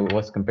 and I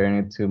was comparing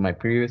it to my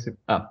previous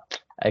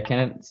I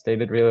can't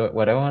state it really.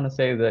 What I want to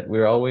say is that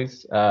we're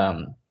always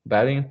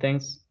valuing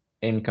things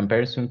in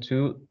comparison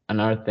to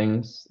another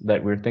things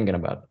that we're thinking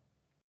about.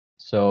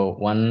 So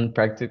one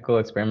practical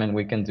experiment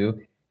we can do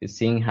is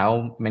seeing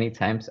how many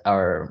times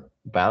our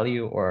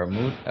value or our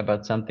mood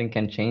about something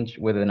can change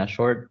within a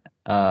short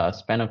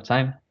span of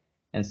time,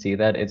 and see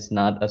that it's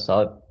not a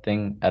solid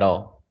thing at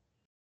all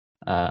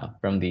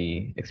from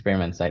the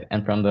experiment side.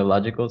 And from the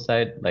logical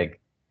side, like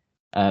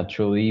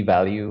truly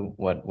value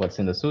what's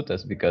in the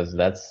suttas, because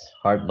that's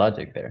hard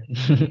logic there.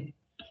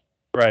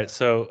 Right.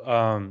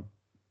 So,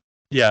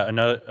 yeah,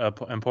 another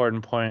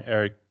important point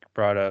Eric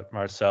brought up,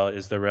 Marcel,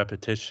 is the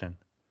repetition.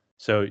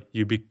 So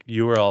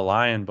you were a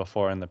lion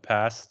before in the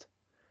past.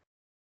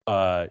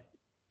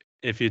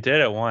 If you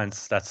did it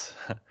once, that's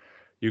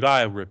you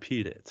gotta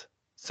repeat it.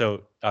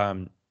 So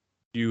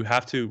you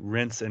have to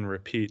rinse and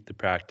repeat the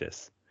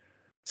practice.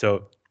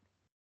 So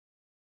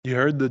you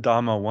heard the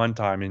Dhamma one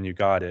time and you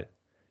got it.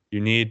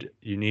 You need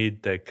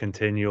the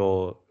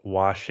continual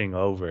washing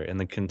over and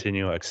the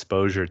continual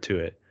exposure to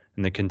it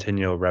and the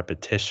continual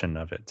repetition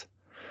of it.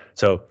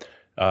 So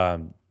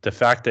the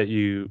fact that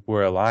you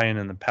were a lion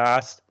in the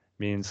past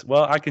means,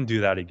 well, I can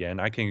do that again.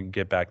 I can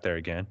get back there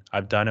again.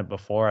 I've done it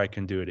before. I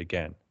can do it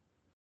again.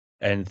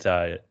 And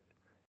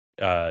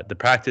the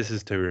practice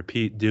is to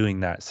repeat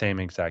doing that same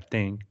exact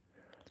thing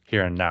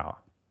here and now.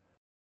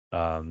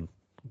 Um,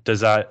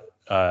 does that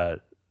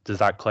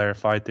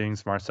clarify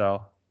things,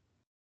 Marcel?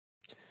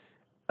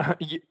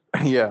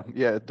 Yeah,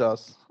 it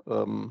does.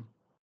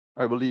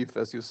 I believe,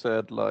 as you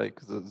said, like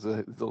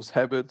those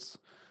habits,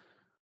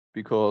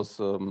 because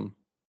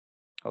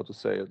how to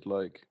say it,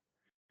 like,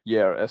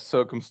 yeah, as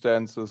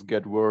circumstances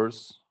get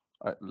worse,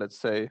 let's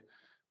say,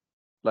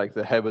 like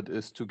the habit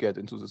is to get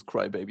into this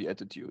crybaby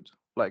attitude,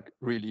 like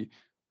really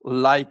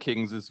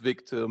liking this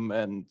victim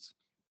and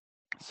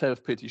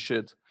self-pity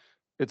shit.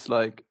 It's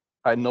like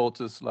I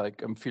notice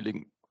like I'm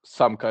feeling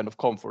some kind of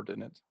comfort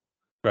in it,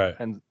 Right.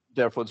 and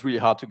therefore it's really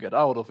hard to get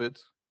out of it.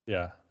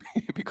 Yeah.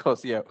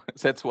 Because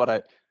that's what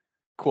I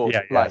quote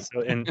Yeah. like. So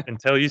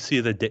until you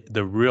see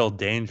the real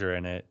danger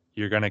in it,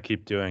 you're gonna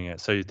keep doing it.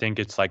 So you think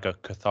it's like a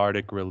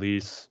cathartic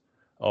release.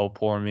 Oh,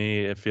 poor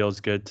me. It feels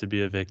good to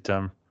be a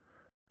victim.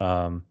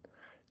 Um,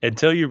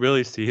 until you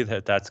really see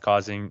that that's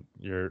causing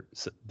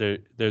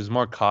there's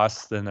more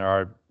costs than there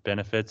are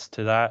benefits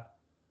to that.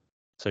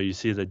 So you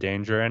see the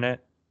danger in it.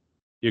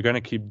 You're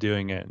gonna keep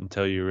doing it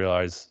until you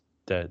realize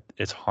that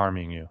it's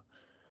harming you.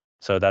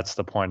 So that's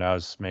the point I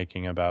was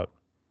making about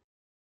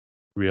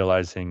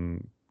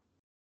realizing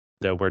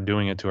that we're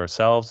doing it to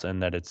ourselves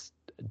and that it's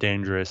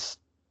dangerous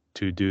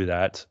to do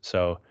that.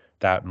 So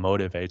that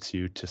motivates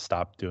you to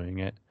stop doing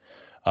it.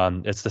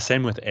 It's the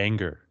same with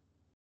anger.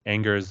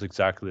 Anger is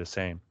exactly the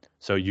same.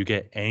 So you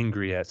get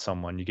angry at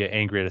someone, you get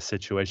angry at a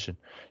situation.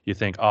 You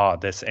think, oh,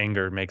 this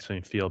anger makes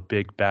me feel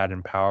big, bad,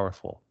 and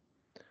powerful.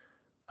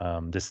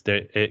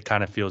 It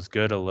kind of feels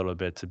good a little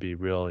bit to be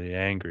really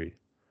angry,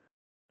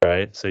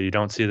 right? So you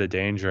don't see the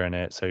danger in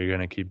it, so you're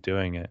going to keep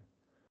doing it.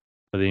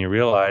 But then you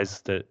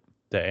realize that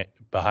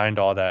behind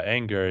all that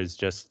anger is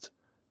just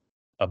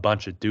a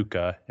bunch of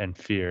dukkha and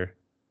fear,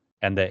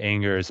 and the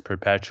anger is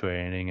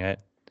perpetuating it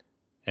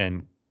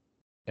and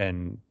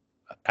and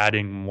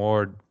adding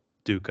more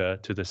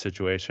dukkha to the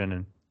situation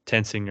and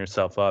tensing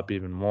yourself up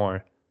even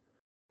more.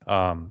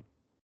 Um,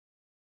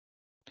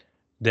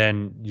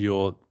 then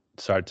you'll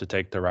start to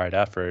take the right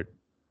effort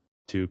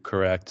to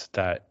correct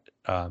that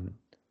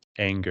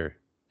anger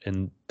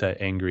in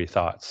the angry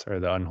thoughts or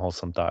the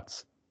unwholesome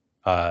thoughts.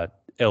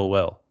 Ill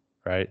will,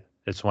 right?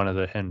 It's one of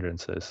the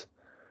hindrances.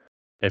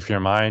 If your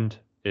mind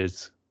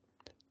is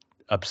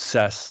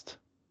obsessed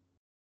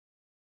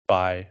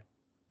by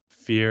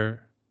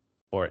fear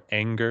or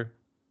anger,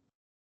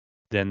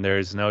 then there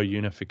is no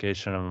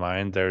unification of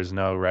mind, there's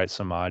no right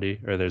samadhi,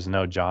 or there's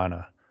no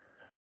jhana.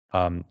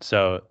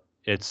 So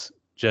it's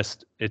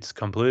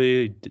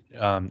completely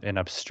an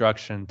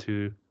obstruction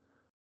to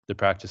the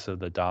practice of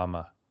the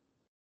Dhamma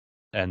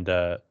and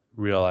the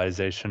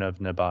realization of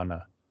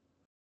Nibbana.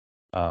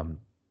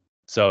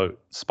 So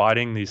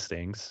spotting these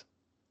things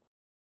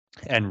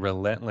and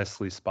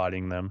relentlessly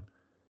spotting them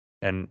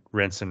and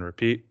rinse and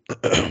repeat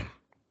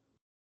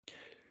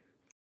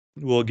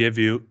will give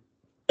you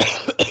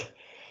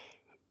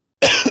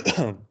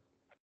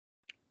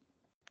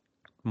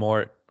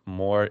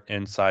more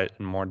insight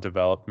and more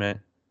development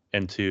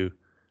into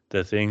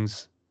the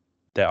things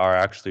that are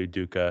actually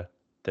dukkha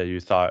that you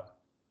thought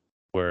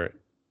were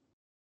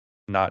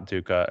not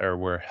dukkha or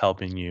were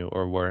helping you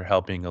or were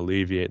helping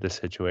alleviate the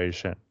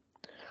situation.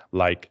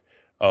 Like,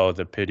 oh,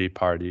 the pity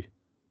party.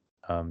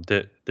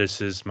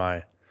 This is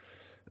my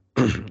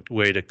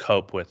way to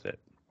cope with it.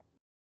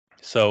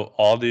 So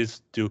all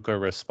these dukkha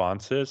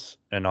responses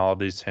and all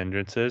these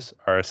hindrances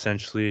are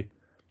essentially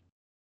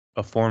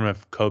a form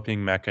of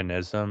coping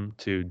mechanism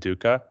to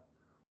dukkha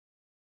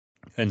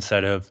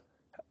instead of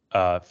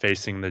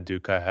facing the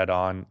dukkha head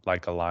on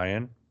like a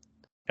lion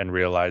and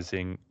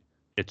realizing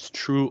its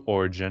true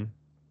origin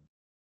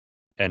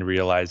and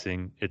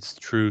realizing its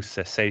true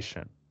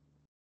cessation,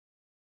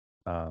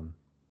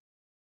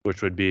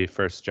 which would be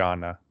first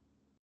jhana,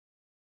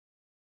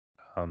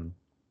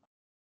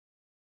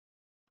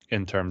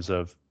 in terms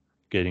of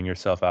getting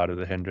yourself out of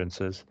the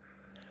hindrances.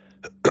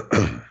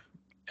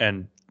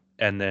 and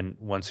then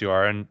once you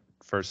are in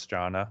first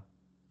jhana,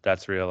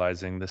 that's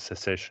realizing the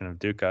cessation of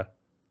dukkha.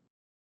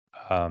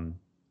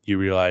 You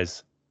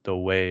realize the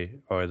way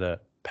or the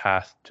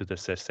path to the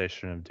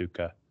cessation of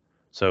dukkha.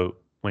 So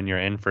when you're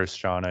in first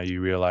jhana,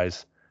 you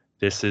realize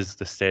this is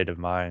the state of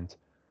mind,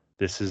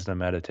 this is the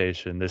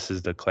meditation, this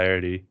is the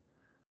clarity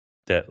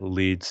that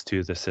leads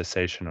to the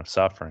cessation of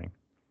suffering.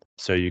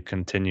 So you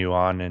continue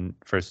on in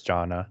first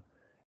jhana,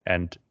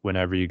 and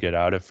whenever you get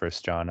out of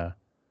first jhana,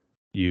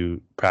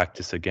 you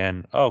practice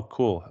again. Oh,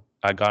 cool.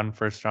 I got in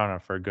first jhana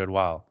for a good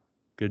while.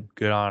 Good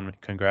on.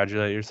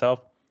 Congratulate yourself.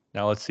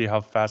 Now let's see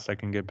how fast I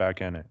can get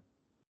back in it.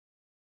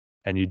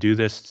 And you do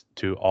this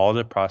to all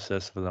the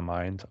process of the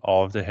mind,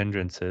 all of the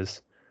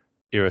hindrances,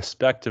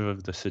 irrespective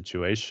of the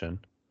situation.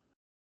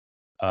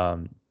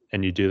 And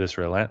you do this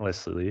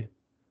relentlessly.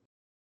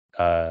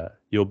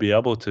 You'll be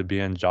able to be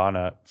in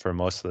jhana for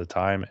most of the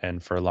time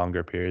and for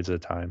longer periods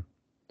of time.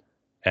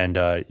 And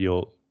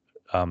it'll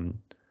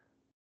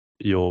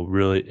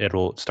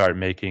start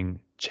making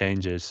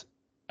changes,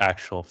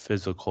 actual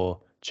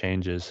physical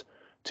changes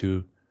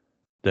to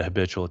the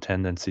habitual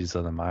tendencies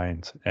of the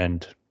mind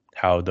and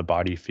how the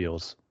body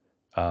feels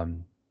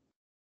on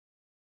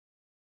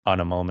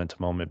a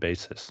moment-to-moment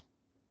basis.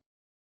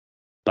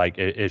 Like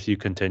if you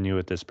continue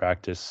with this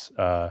practice,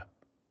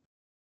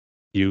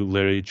 you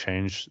literally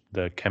change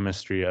the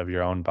chemistry of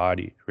your own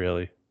body,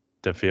 really,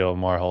 to feel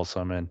more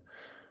wholesome and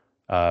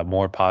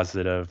more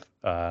positive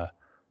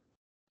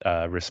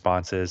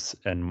responses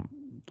and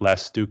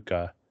less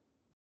dukkha.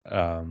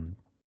 And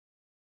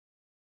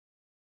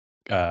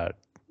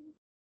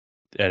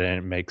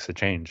it makes a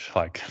change,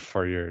 like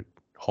for your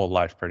whole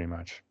life, pretty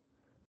much.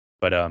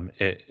 But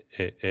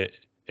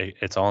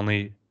it's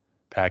only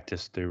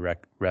practiced through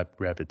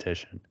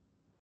repetition.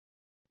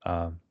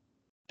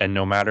 And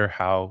no matter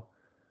how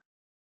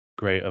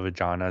great of a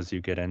jhanas you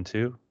get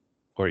into,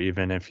 or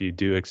even if you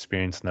do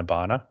experience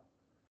nibbana,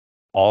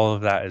 all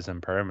of that is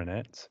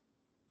impermanent,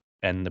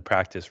 and the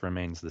practice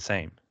remains the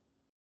same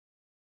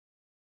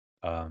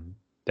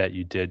that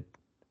you did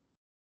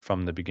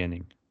from the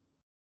beginning.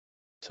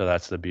 So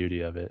that's the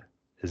beauty of it,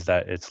 is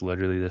that it's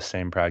literally the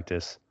same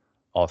practice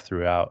all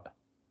throughout.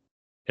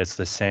 It's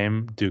the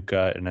same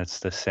dukkha and it's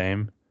the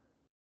same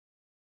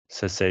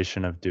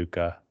cessation of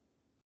dukkha.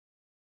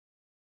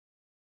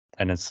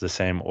 And it's the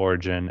same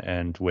origin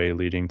and way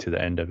leading to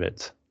the end of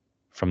it,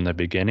 from the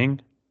beginning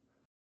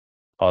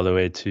all the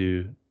way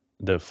to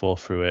the full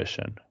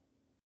fruition.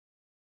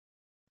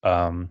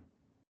 So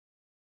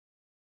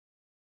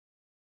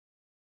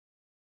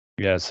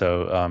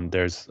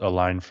there's a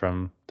line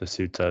from the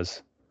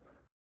suttas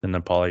in the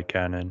Pali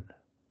Canon,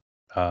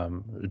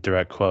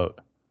 direct quote.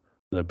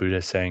 The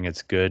Buddha saying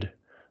it's good.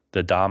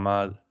 The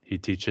Dhamma, he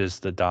teaches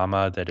the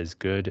Dhamma that is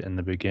good in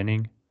the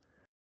beginning,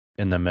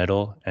 in the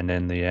middle, and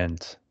in the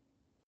end.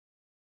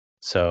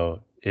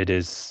 So it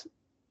is,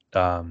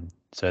 so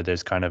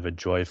there's kind of a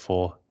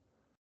joyful,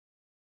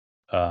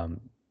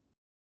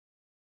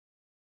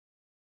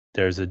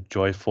 there's a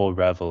joyful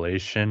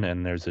revelation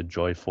and there's a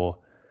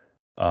joyful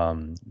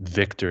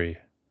victory,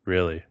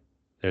 really.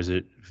 There's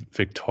a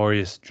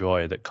victorious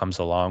joy that comes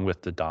along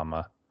with the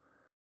Dhamma,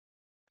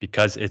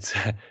 because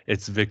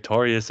it's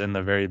victorious in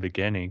the very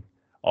beginning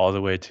all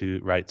the way to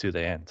right to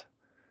the end.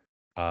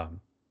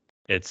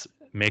 It's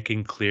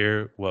making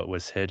clear what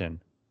was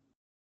hidden.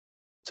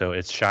 So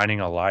it's shining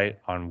a light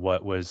on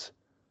what was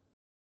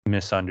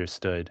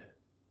misunderstood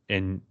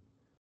in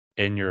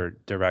your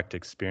direct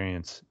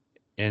experience,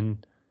 in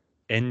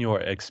your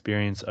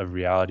experience of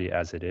reality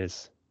as it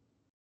is.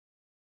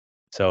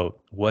 So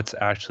what's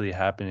actually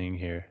happening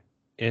here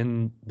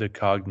in the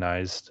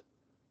cognized,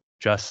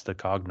 just the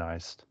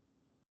cognized,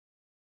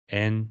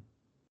 in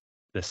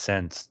the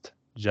sensed,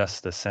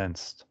 just the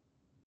sensed,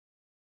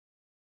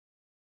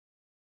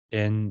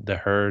 in the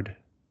heard,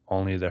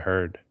 only the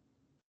heard.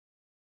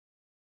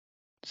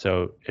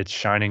 So it's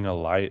shining a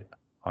light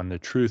on the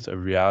truth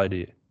of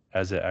reality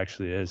as it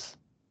actually is,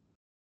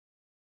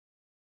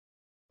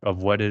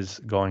 of what is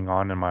going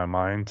on in my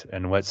mind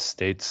and what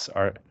states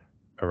are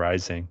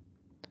arising.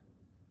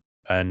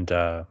 And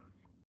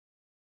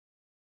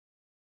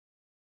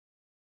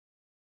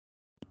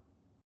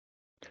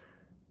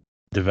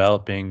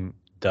developing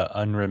the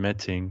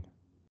unremitting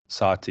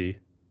sati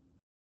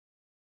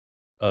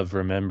of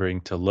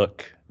remembering to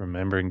look,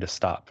 remembering to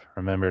stop,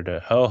 remember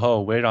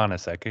to, wait on a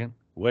second,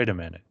 wait a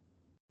minute.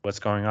 What's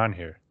going on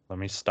here? Let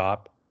me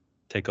stop,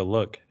 take a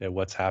look at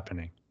what's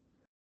happening.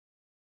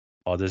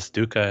 All this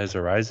dukkha is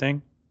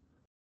arising.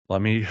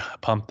 Let me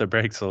pump the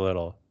brakes a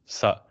little.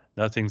 So,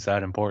 nothing's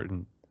that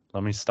important.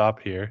 Let me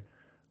stop here,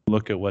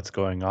 look at what's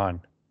going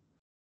on,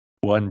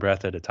 one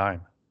breath at a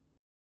time.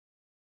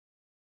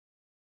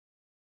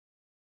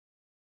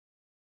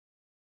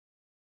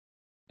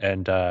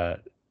 And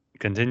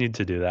continue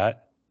to do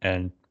that,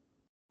 and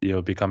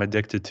you'll become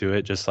addicted to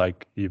it just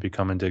like you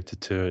become addicted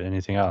to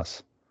anything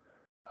else,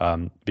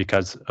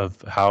 because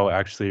of how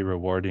actually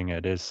rewarding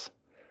it is.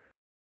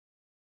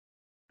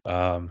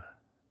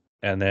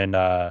 And then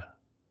at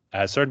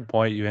a certain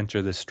point, you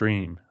enter the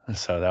stream.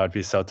 So that would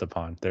be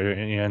Sotapan. There,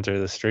 you enter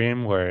the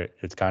stream where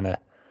it's kind of,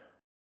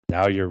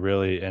 now you're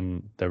really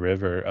in the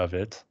river of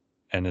it,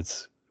 and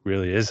it's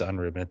really is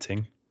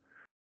unremitting.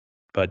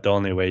 But the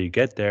only way you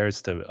get there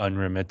is to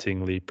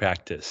unremittingly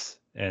practice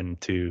and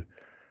to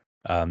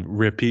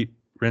repeat,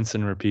 rinse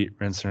and repeat,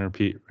 rinse and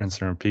repeat, rinse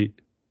and repeat.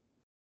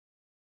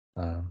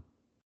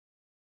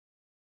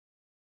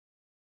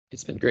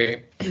 It's been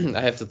great. I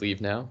have to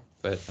leave now,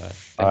 but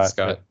thanks,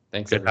 Scott.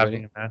 Thanks, good everybody.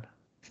 having you, man.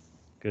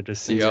 Good to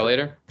See see you all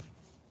later.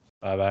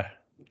 Bye-bye.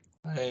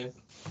 Bye.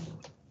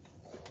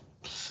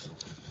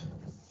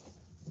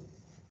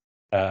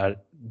 That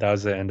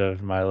was the end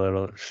of my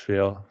little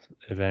spiel.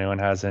 If anyone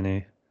has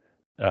any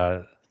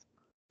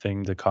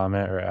thing to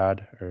comment or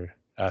add or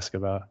ask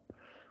about. It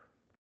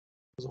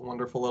was a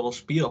wonderful little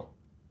spiel.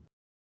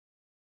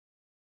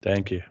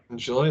 Thank you.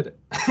 Enjoyed it.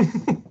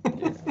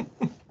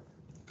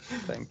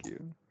 Thank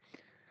you.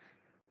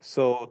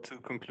 So to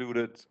conclude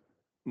it,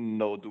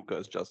 no dukkha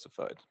is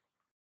justified.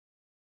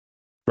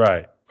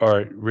 Right.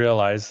 Or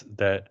realize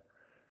that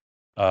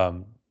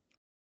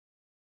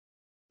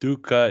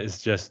dukkha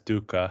is just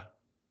dukkha,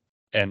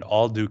 and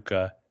all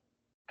dukkha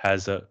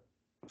has a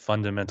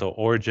fundamental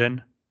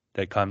origin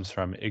that comes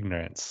from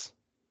ignorance.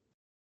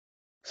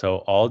 So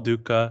all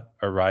dukkha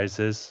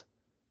arises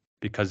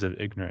because of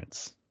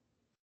ignorance.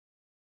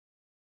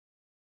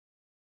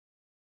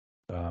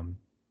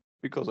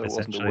 Because I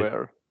wasn't Essentially-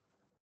 aware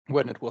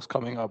when it was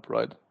coming up,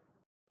 right?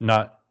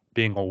 Not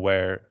being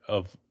aware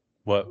of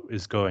what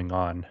is going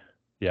on.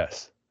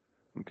 Yes.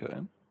 Okay.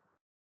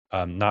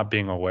 Not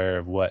being aware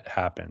of what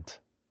happened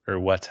or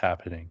what's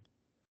happening.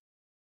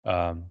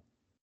 So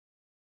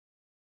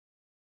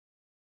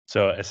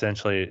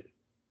essentially,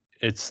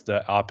 it's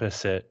the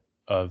opposite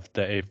of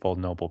the Eightfold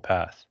Noble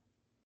Path.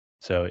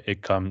 So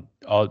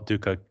all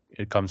dukkha,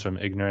 it comes from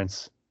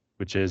ignorance,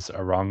 which is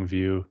a wrong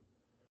view,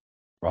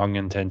 wrong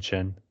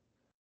intention,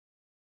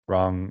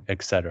 wrong,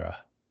 etc.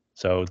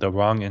 So the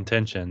wrong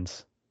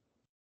intentions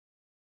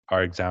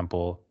are,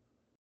 example,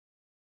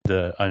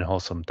 the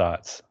unwholesome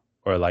thoughts,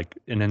 or like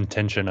an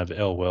intention of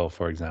ill will,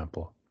 for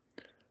example.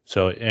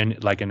 So in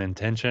like an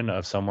intention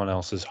of someone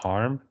else's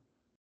harm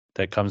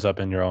that comes up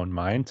in your own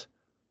mind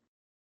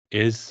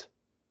is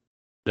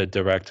the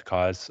direct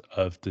cause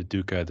of the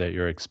dukkha that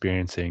you're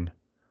experiencing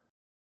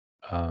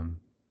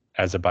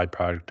as a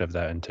byproduct of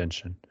that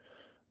intention.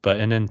 But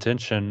an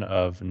intention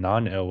of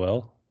non-ill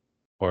will,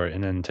 or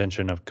an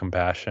intention of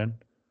compassion,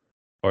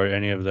 or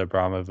any of the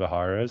Brahma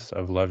Viharas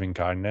of loving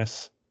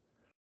kindness,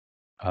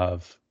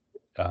 of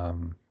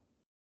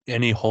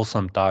any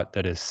wholesome thought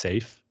that is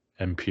safe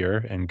and pure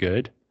and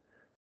good,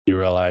 you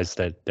realize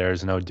that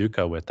there's no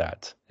dukkha with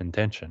that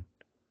intention.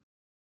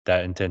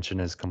 That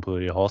intention is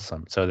completely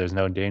wholesome, so there's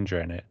no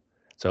danger in it.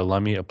 So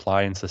let me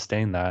apply and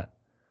sustain that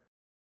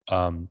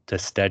to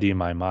steady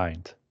my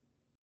mind.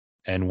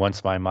 And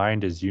once my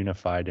mind is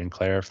unified and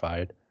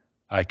clarified,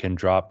 I can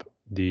drop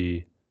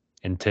the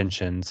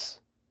intentions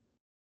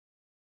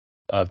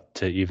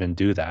to even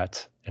do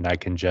that, and I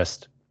can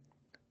just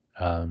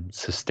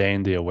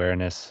sustain the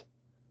awareness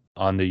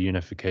on the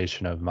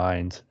unification of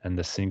mind and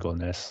the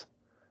singleness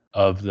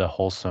of the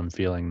wholesome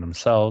feeling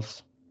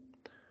themselves,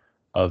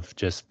 of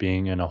just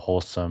being in a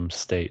wholesome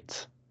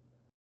state.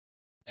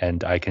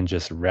 And I can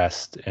just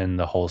rest in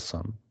the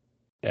wholesome.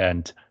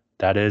 And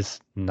that is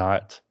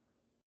not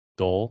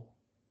dull.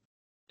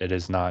 It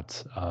is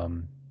not,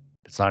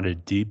 it's not a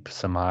deep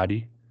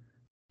samadhi.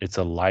 It's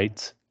a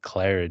light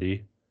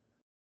clarity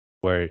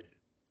where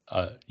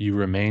you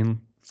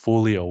remain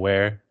fully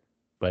aware,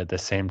 but at the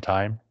same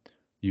time,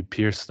 you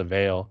pierce the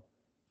veil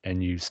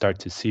and you start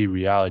to see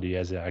reality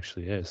as it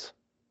actually is.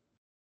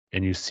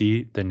 And you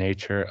see the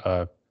nature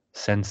of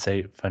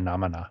sensate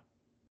phenomena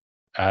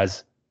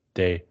as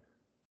they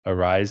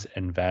arise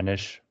and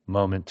vanish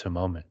moment to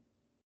moment.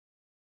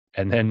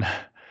 And then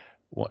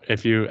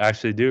if you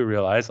actually do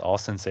realize all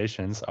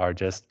sensations are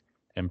just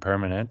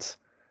impermanent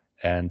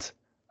and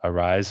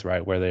arise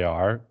right where they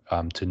are,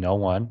 to no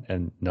one,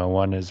 and no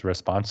one is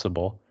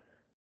responsible,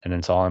 and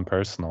it's all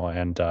impersonal,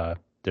 and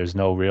there's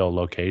no real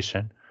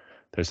location,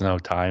 there's no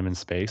time and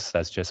space,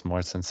 that's just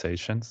more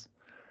sensations,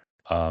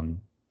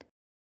 um,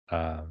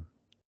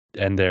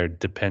 and they're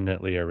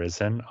dependently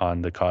arisen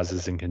on the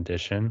causes and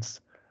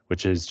conditions,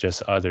 which is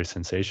just other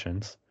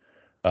sensations.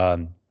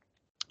 um,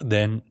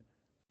 then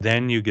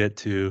you get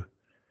to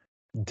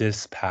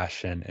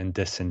dispassion and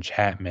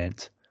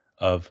disenchantment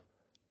of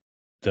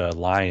the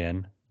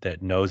lion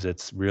that knows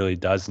it's really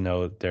does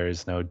know there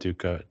is no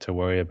dukkha to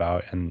worry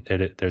about, and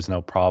there's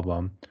no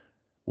problem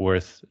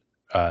worth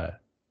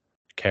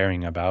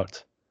caring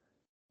about.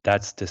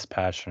 That's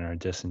dispassion or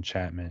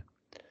disenchantment.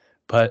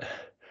 But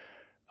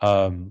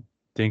I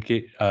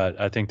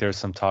think there's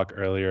some talk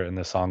earlier in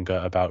the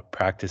Sangha about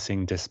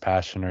practicing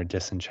dispassion or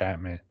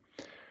disenchantment.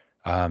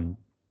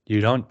 You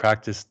don't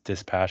practice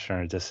dispassion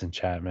or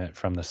disenchantment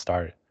from the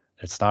start.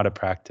 It's not a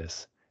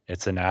practice.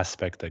 It's an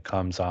aspect that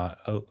comes on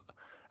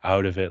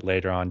out of it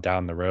later on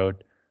down the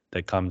road,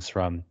 that comes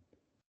from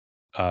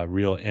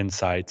real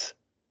insights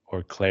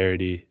or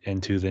clarity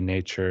into the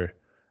nature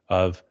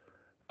of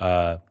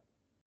the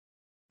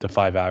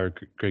five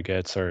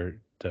aggregates or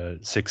the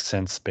six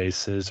sense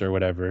spaces or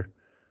whatever.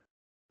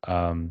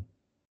 And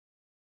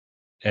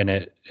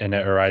it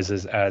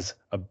arises as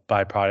a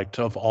byproduct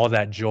of all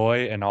that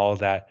joy and all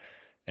that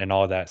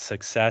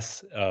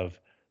success of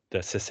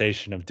the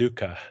cessation of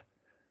dukkha.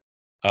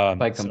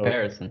 By So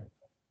comparison.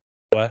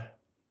 what?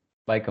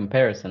 By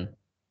comparison.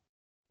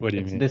 What do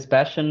you It's mean?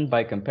 dispassion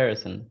by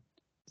comparison.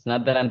 It's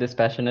not that I'm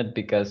dispassionate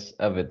because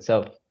of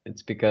itself.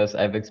 It's because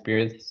I've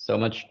experienced so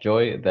much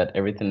joy that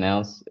everything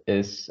else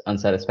is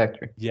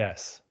unsatisfactory.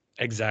 Yes,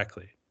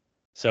 exactly.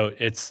 So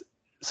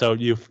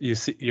you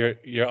see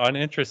you're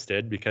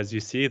uninterested because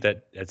you see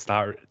that it's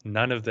not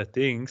none of the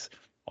things,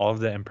 all of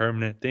the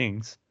impermanent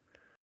things,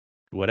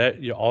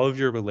 all of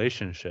your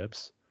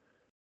relationships,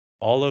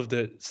 all of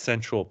the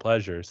sensual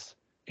pleasures,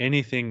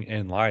 anything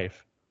in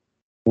life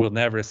will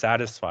never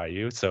satisfy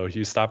you, so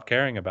you stop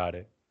caring about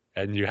it.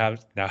 And you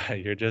have now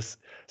you're just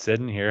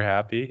sitting here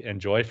happy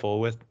and joyful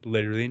with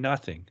literally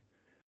nothing.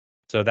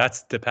 So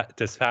that's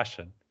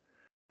dispassion.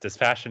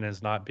 Dispassion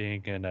is not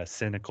being in a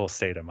cynical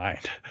state of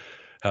mind,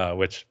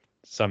 which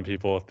some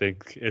people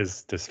think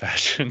is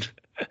dispassion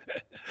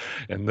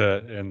in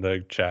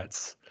the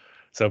chats.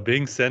 So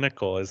being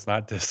cynical is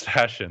not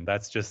dispassion.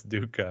 That's just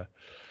dukkha.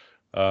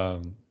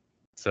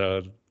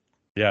 So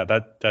yeah,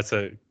 that's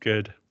a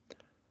good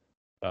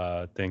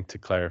thing to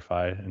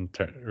clarify in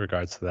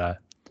regards to that.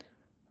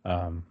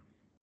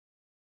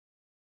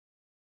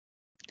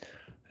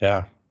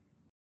 Yeah.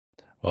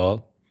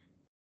 Well,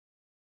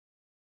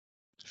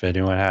 if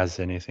anyone has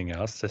anything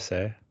else to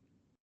say.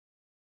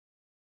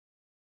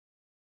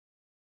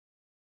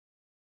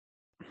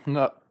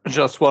 No,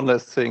 just one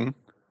last thing.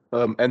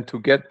 And to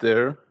get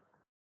there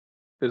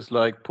is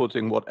like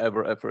putting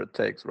whatever effort it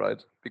takes,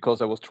 right?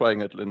 Because I was trying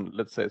it in,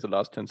 let's say, the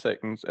last 10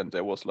 seconds, and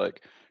there was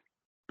like,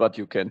 but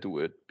you can't do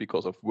it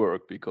because of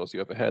work, because you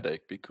have a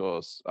headache,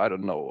 because I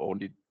don't know,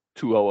 only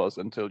 2 hours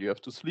until you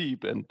have to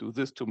sleep and do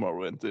this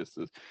tomorrow and this.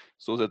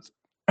 So that's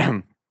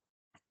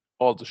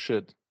all the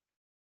shit.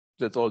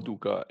 That's all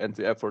dukkha, and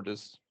the effort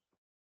is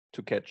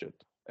to catch it,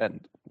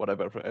 and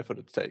whatever effort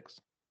it takes.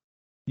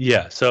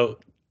 Yeah. So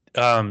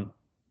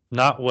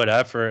not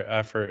whatever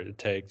effort it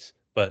takes,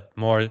 but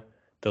more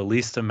the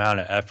least amount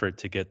of effort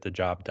to get the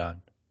job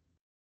done.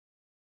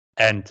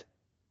 And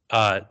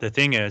the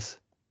thing is,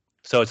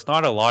 so it's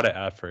not a lot of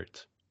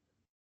effort,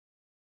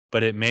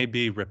 but it may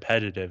be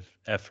repetitive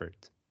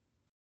effort.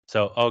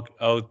 So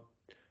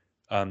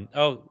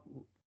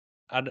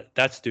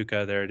that's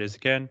dukkha. There it is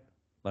again.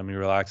 Let me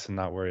relax and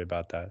not worry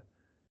about that.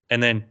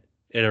 And then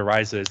it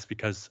arises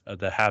because of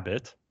the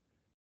habit.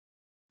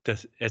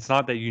 It's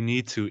not that you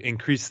need to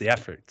increase the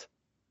effort,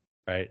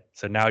 right?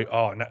 So now,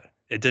 no,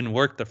 it didn't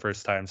work the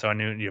first time, so I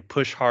need you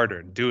push harder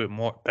and do it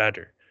more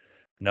better.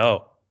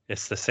 No,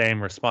 it's the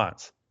same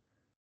response.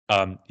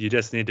 You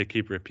just need to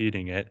keep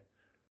repeating it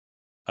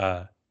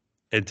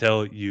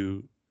until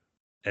the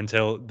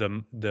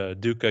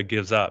dukkha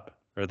gives up,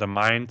 or the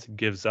mind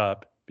gives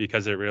up,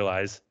 because it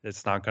realizes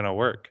it's not going to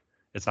work.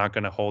 It's not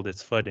going to hold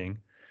its footing.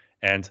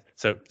 And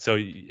so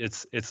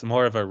it's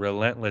more of a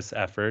relentless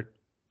effort,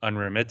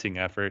 unremitting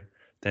effort,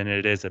 than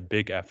it is a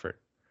big effort.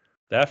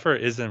 The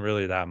effort isn't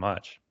really that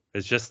much.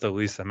 It's just the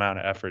least amount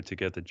of effort to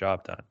get the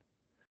job done.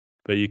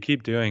 But you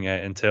keep doing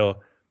it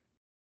until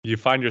you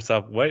find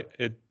yourself,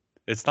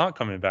 it's not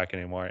coming back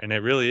anymore, and it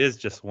really is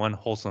just one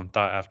wholesome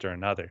thought after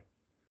another.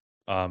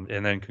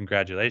 And then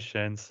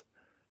congratulations,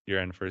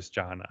 you're in first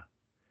jhana.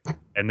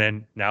 And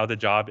then now the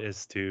job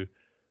is to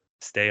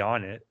stay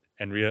on it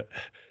and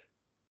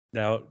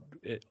now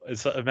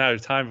it's a matter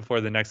of time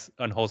before the next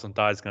unwholesome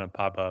thought is going to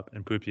pop up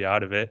and poop you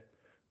out of it.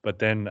 But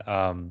then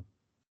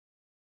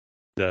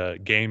the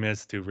game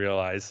is to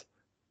realize,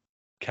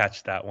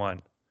 catch that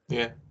one.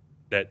 Yeah.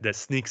 That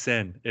sneaks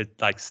in. It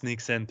like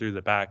sneaks in through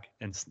the back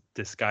and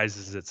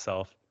disguises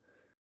itself,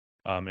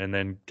 and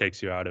then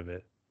takes you out of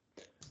it.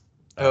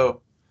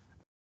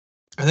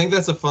 I think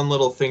that's a fun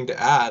little thing to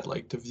add,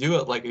 like to view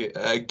it like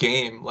a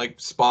game, like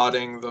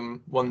spotting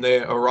them when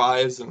they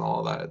arise and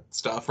all that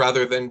stuff,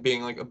 rather than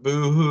being like a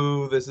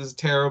boo-hoo, this is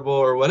terrible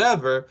or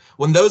whatever.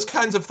 When those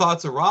kinds of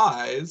thoughts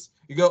arise,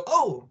 you go,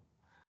 oh,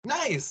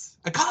 nice,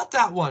 I caught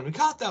that one. We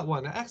caught that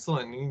one.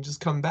 Excellent. And you can just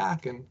come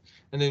back and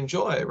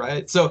enjoy,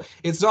 right? So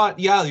it's not,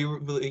 yeah,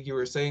 like you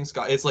were saying,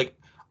 Scott, it's like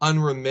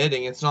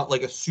unremitting. It's not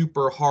like a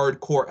super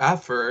hardcore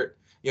effort.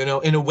 You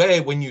know, in a way,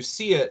 when you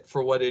see it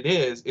for what it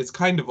is, it's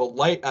kind of a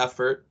light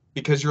effort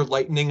because you're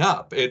lightening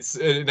up. It's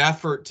an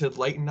effort to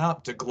lighten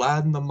up, to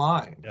gladden the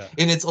mind. Yeah.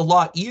 And it's a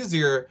lot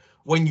easier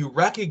when you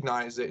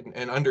recognize it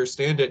and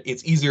understand it.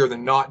 It's easier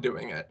than not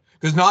doing it,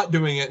 because not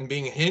doing it and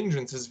being a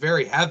hindrance is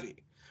very heavy.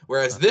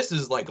 Whereas this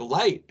is like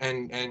light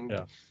and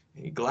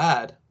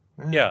glad.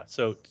 Yeah.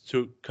 So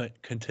to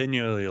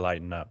continually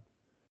lighten up.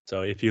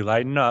 So if you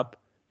lighten up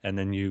and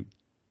then you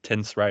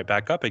tense right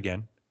back up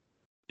again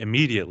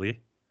immediately,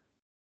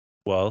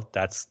 well,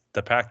 that's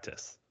the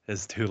practice,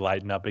 is to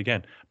lighten up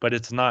again. But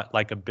it's not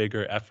like a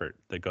bigger effort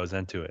that goes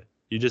into it.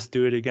 You just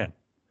do it again.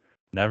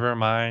 Never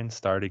mind,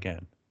 start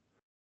again.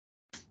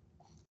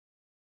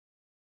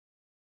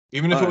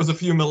 Even if it was a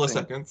few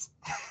milliseconds.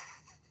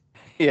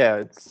 Yeah,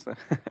 it's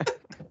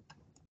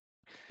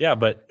Yeah,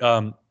 but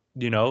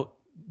you know,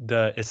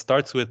 it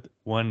starts with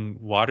one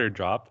water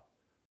drop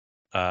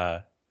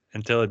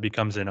until it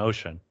becomes an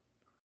ocean.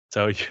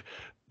 So,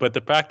 but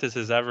the practice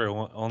is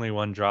only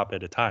one drop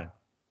at a time.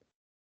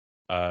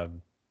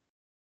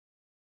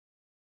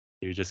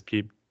 You just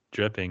keep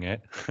dripping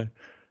it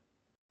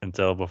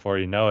until before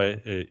you know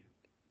it,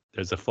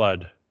 there's a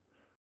flood.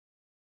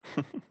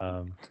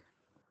 All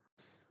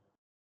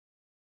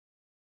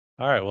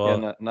right, well,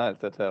 yeah, nice,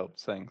 that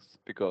helps. Thanks,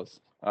 because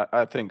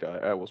I think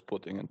I was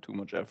putting in too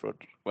much effort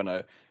when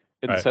in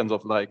the Right. sense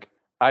of like,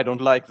 I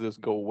don't like this,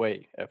 go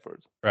away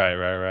effort. Right.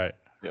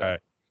 Yeah. Right.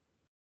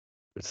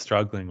 But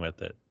struggling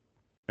with it.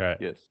 Right.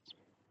 Yes.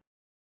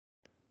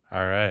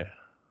 All right.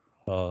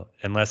 Well,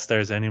 unless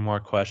there's any more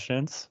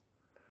questions,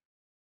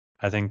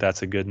 I think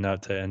that's a good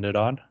note to end it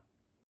on.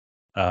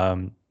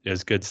 It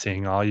was good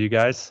seeing all you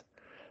guys.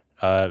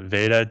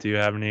 Veda, do you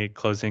have any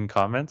closing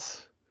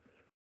comments?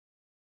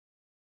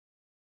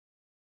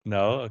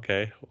 No?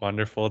 Okay.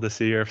 Wonderful to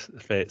see your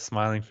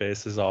smiling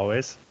face as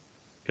always.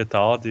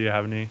 Katal, do you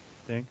have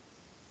anything?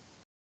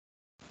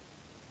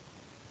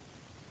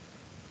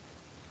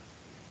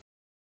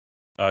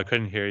 Oh, I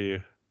couldn't hear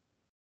you.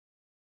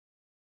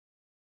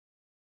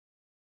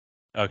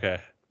 Okay.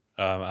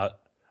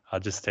 I'll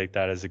just take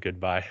that as a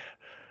goodbye.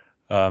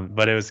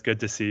 But it was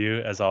good to see you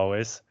as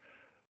always.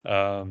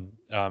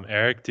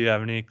 Eric, do you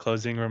have any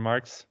closing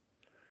remarks?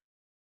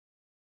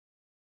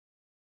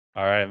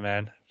 All right,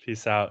 man.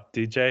 Peace out.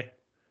 DJ?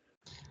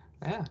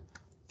 Yeah.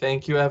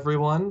 Thank you,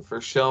 everyone,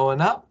 for showing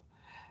up.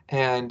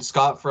 And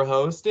Scott for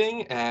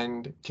hosting.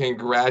 And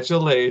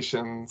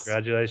congratulations.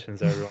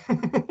 Congratulations,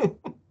 everyone.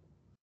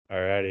 All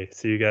righty.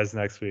 See you guys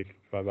next week.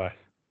 Bye-bye.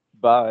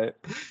 Bye.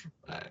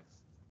 Bye.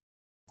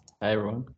 Hi, everyone.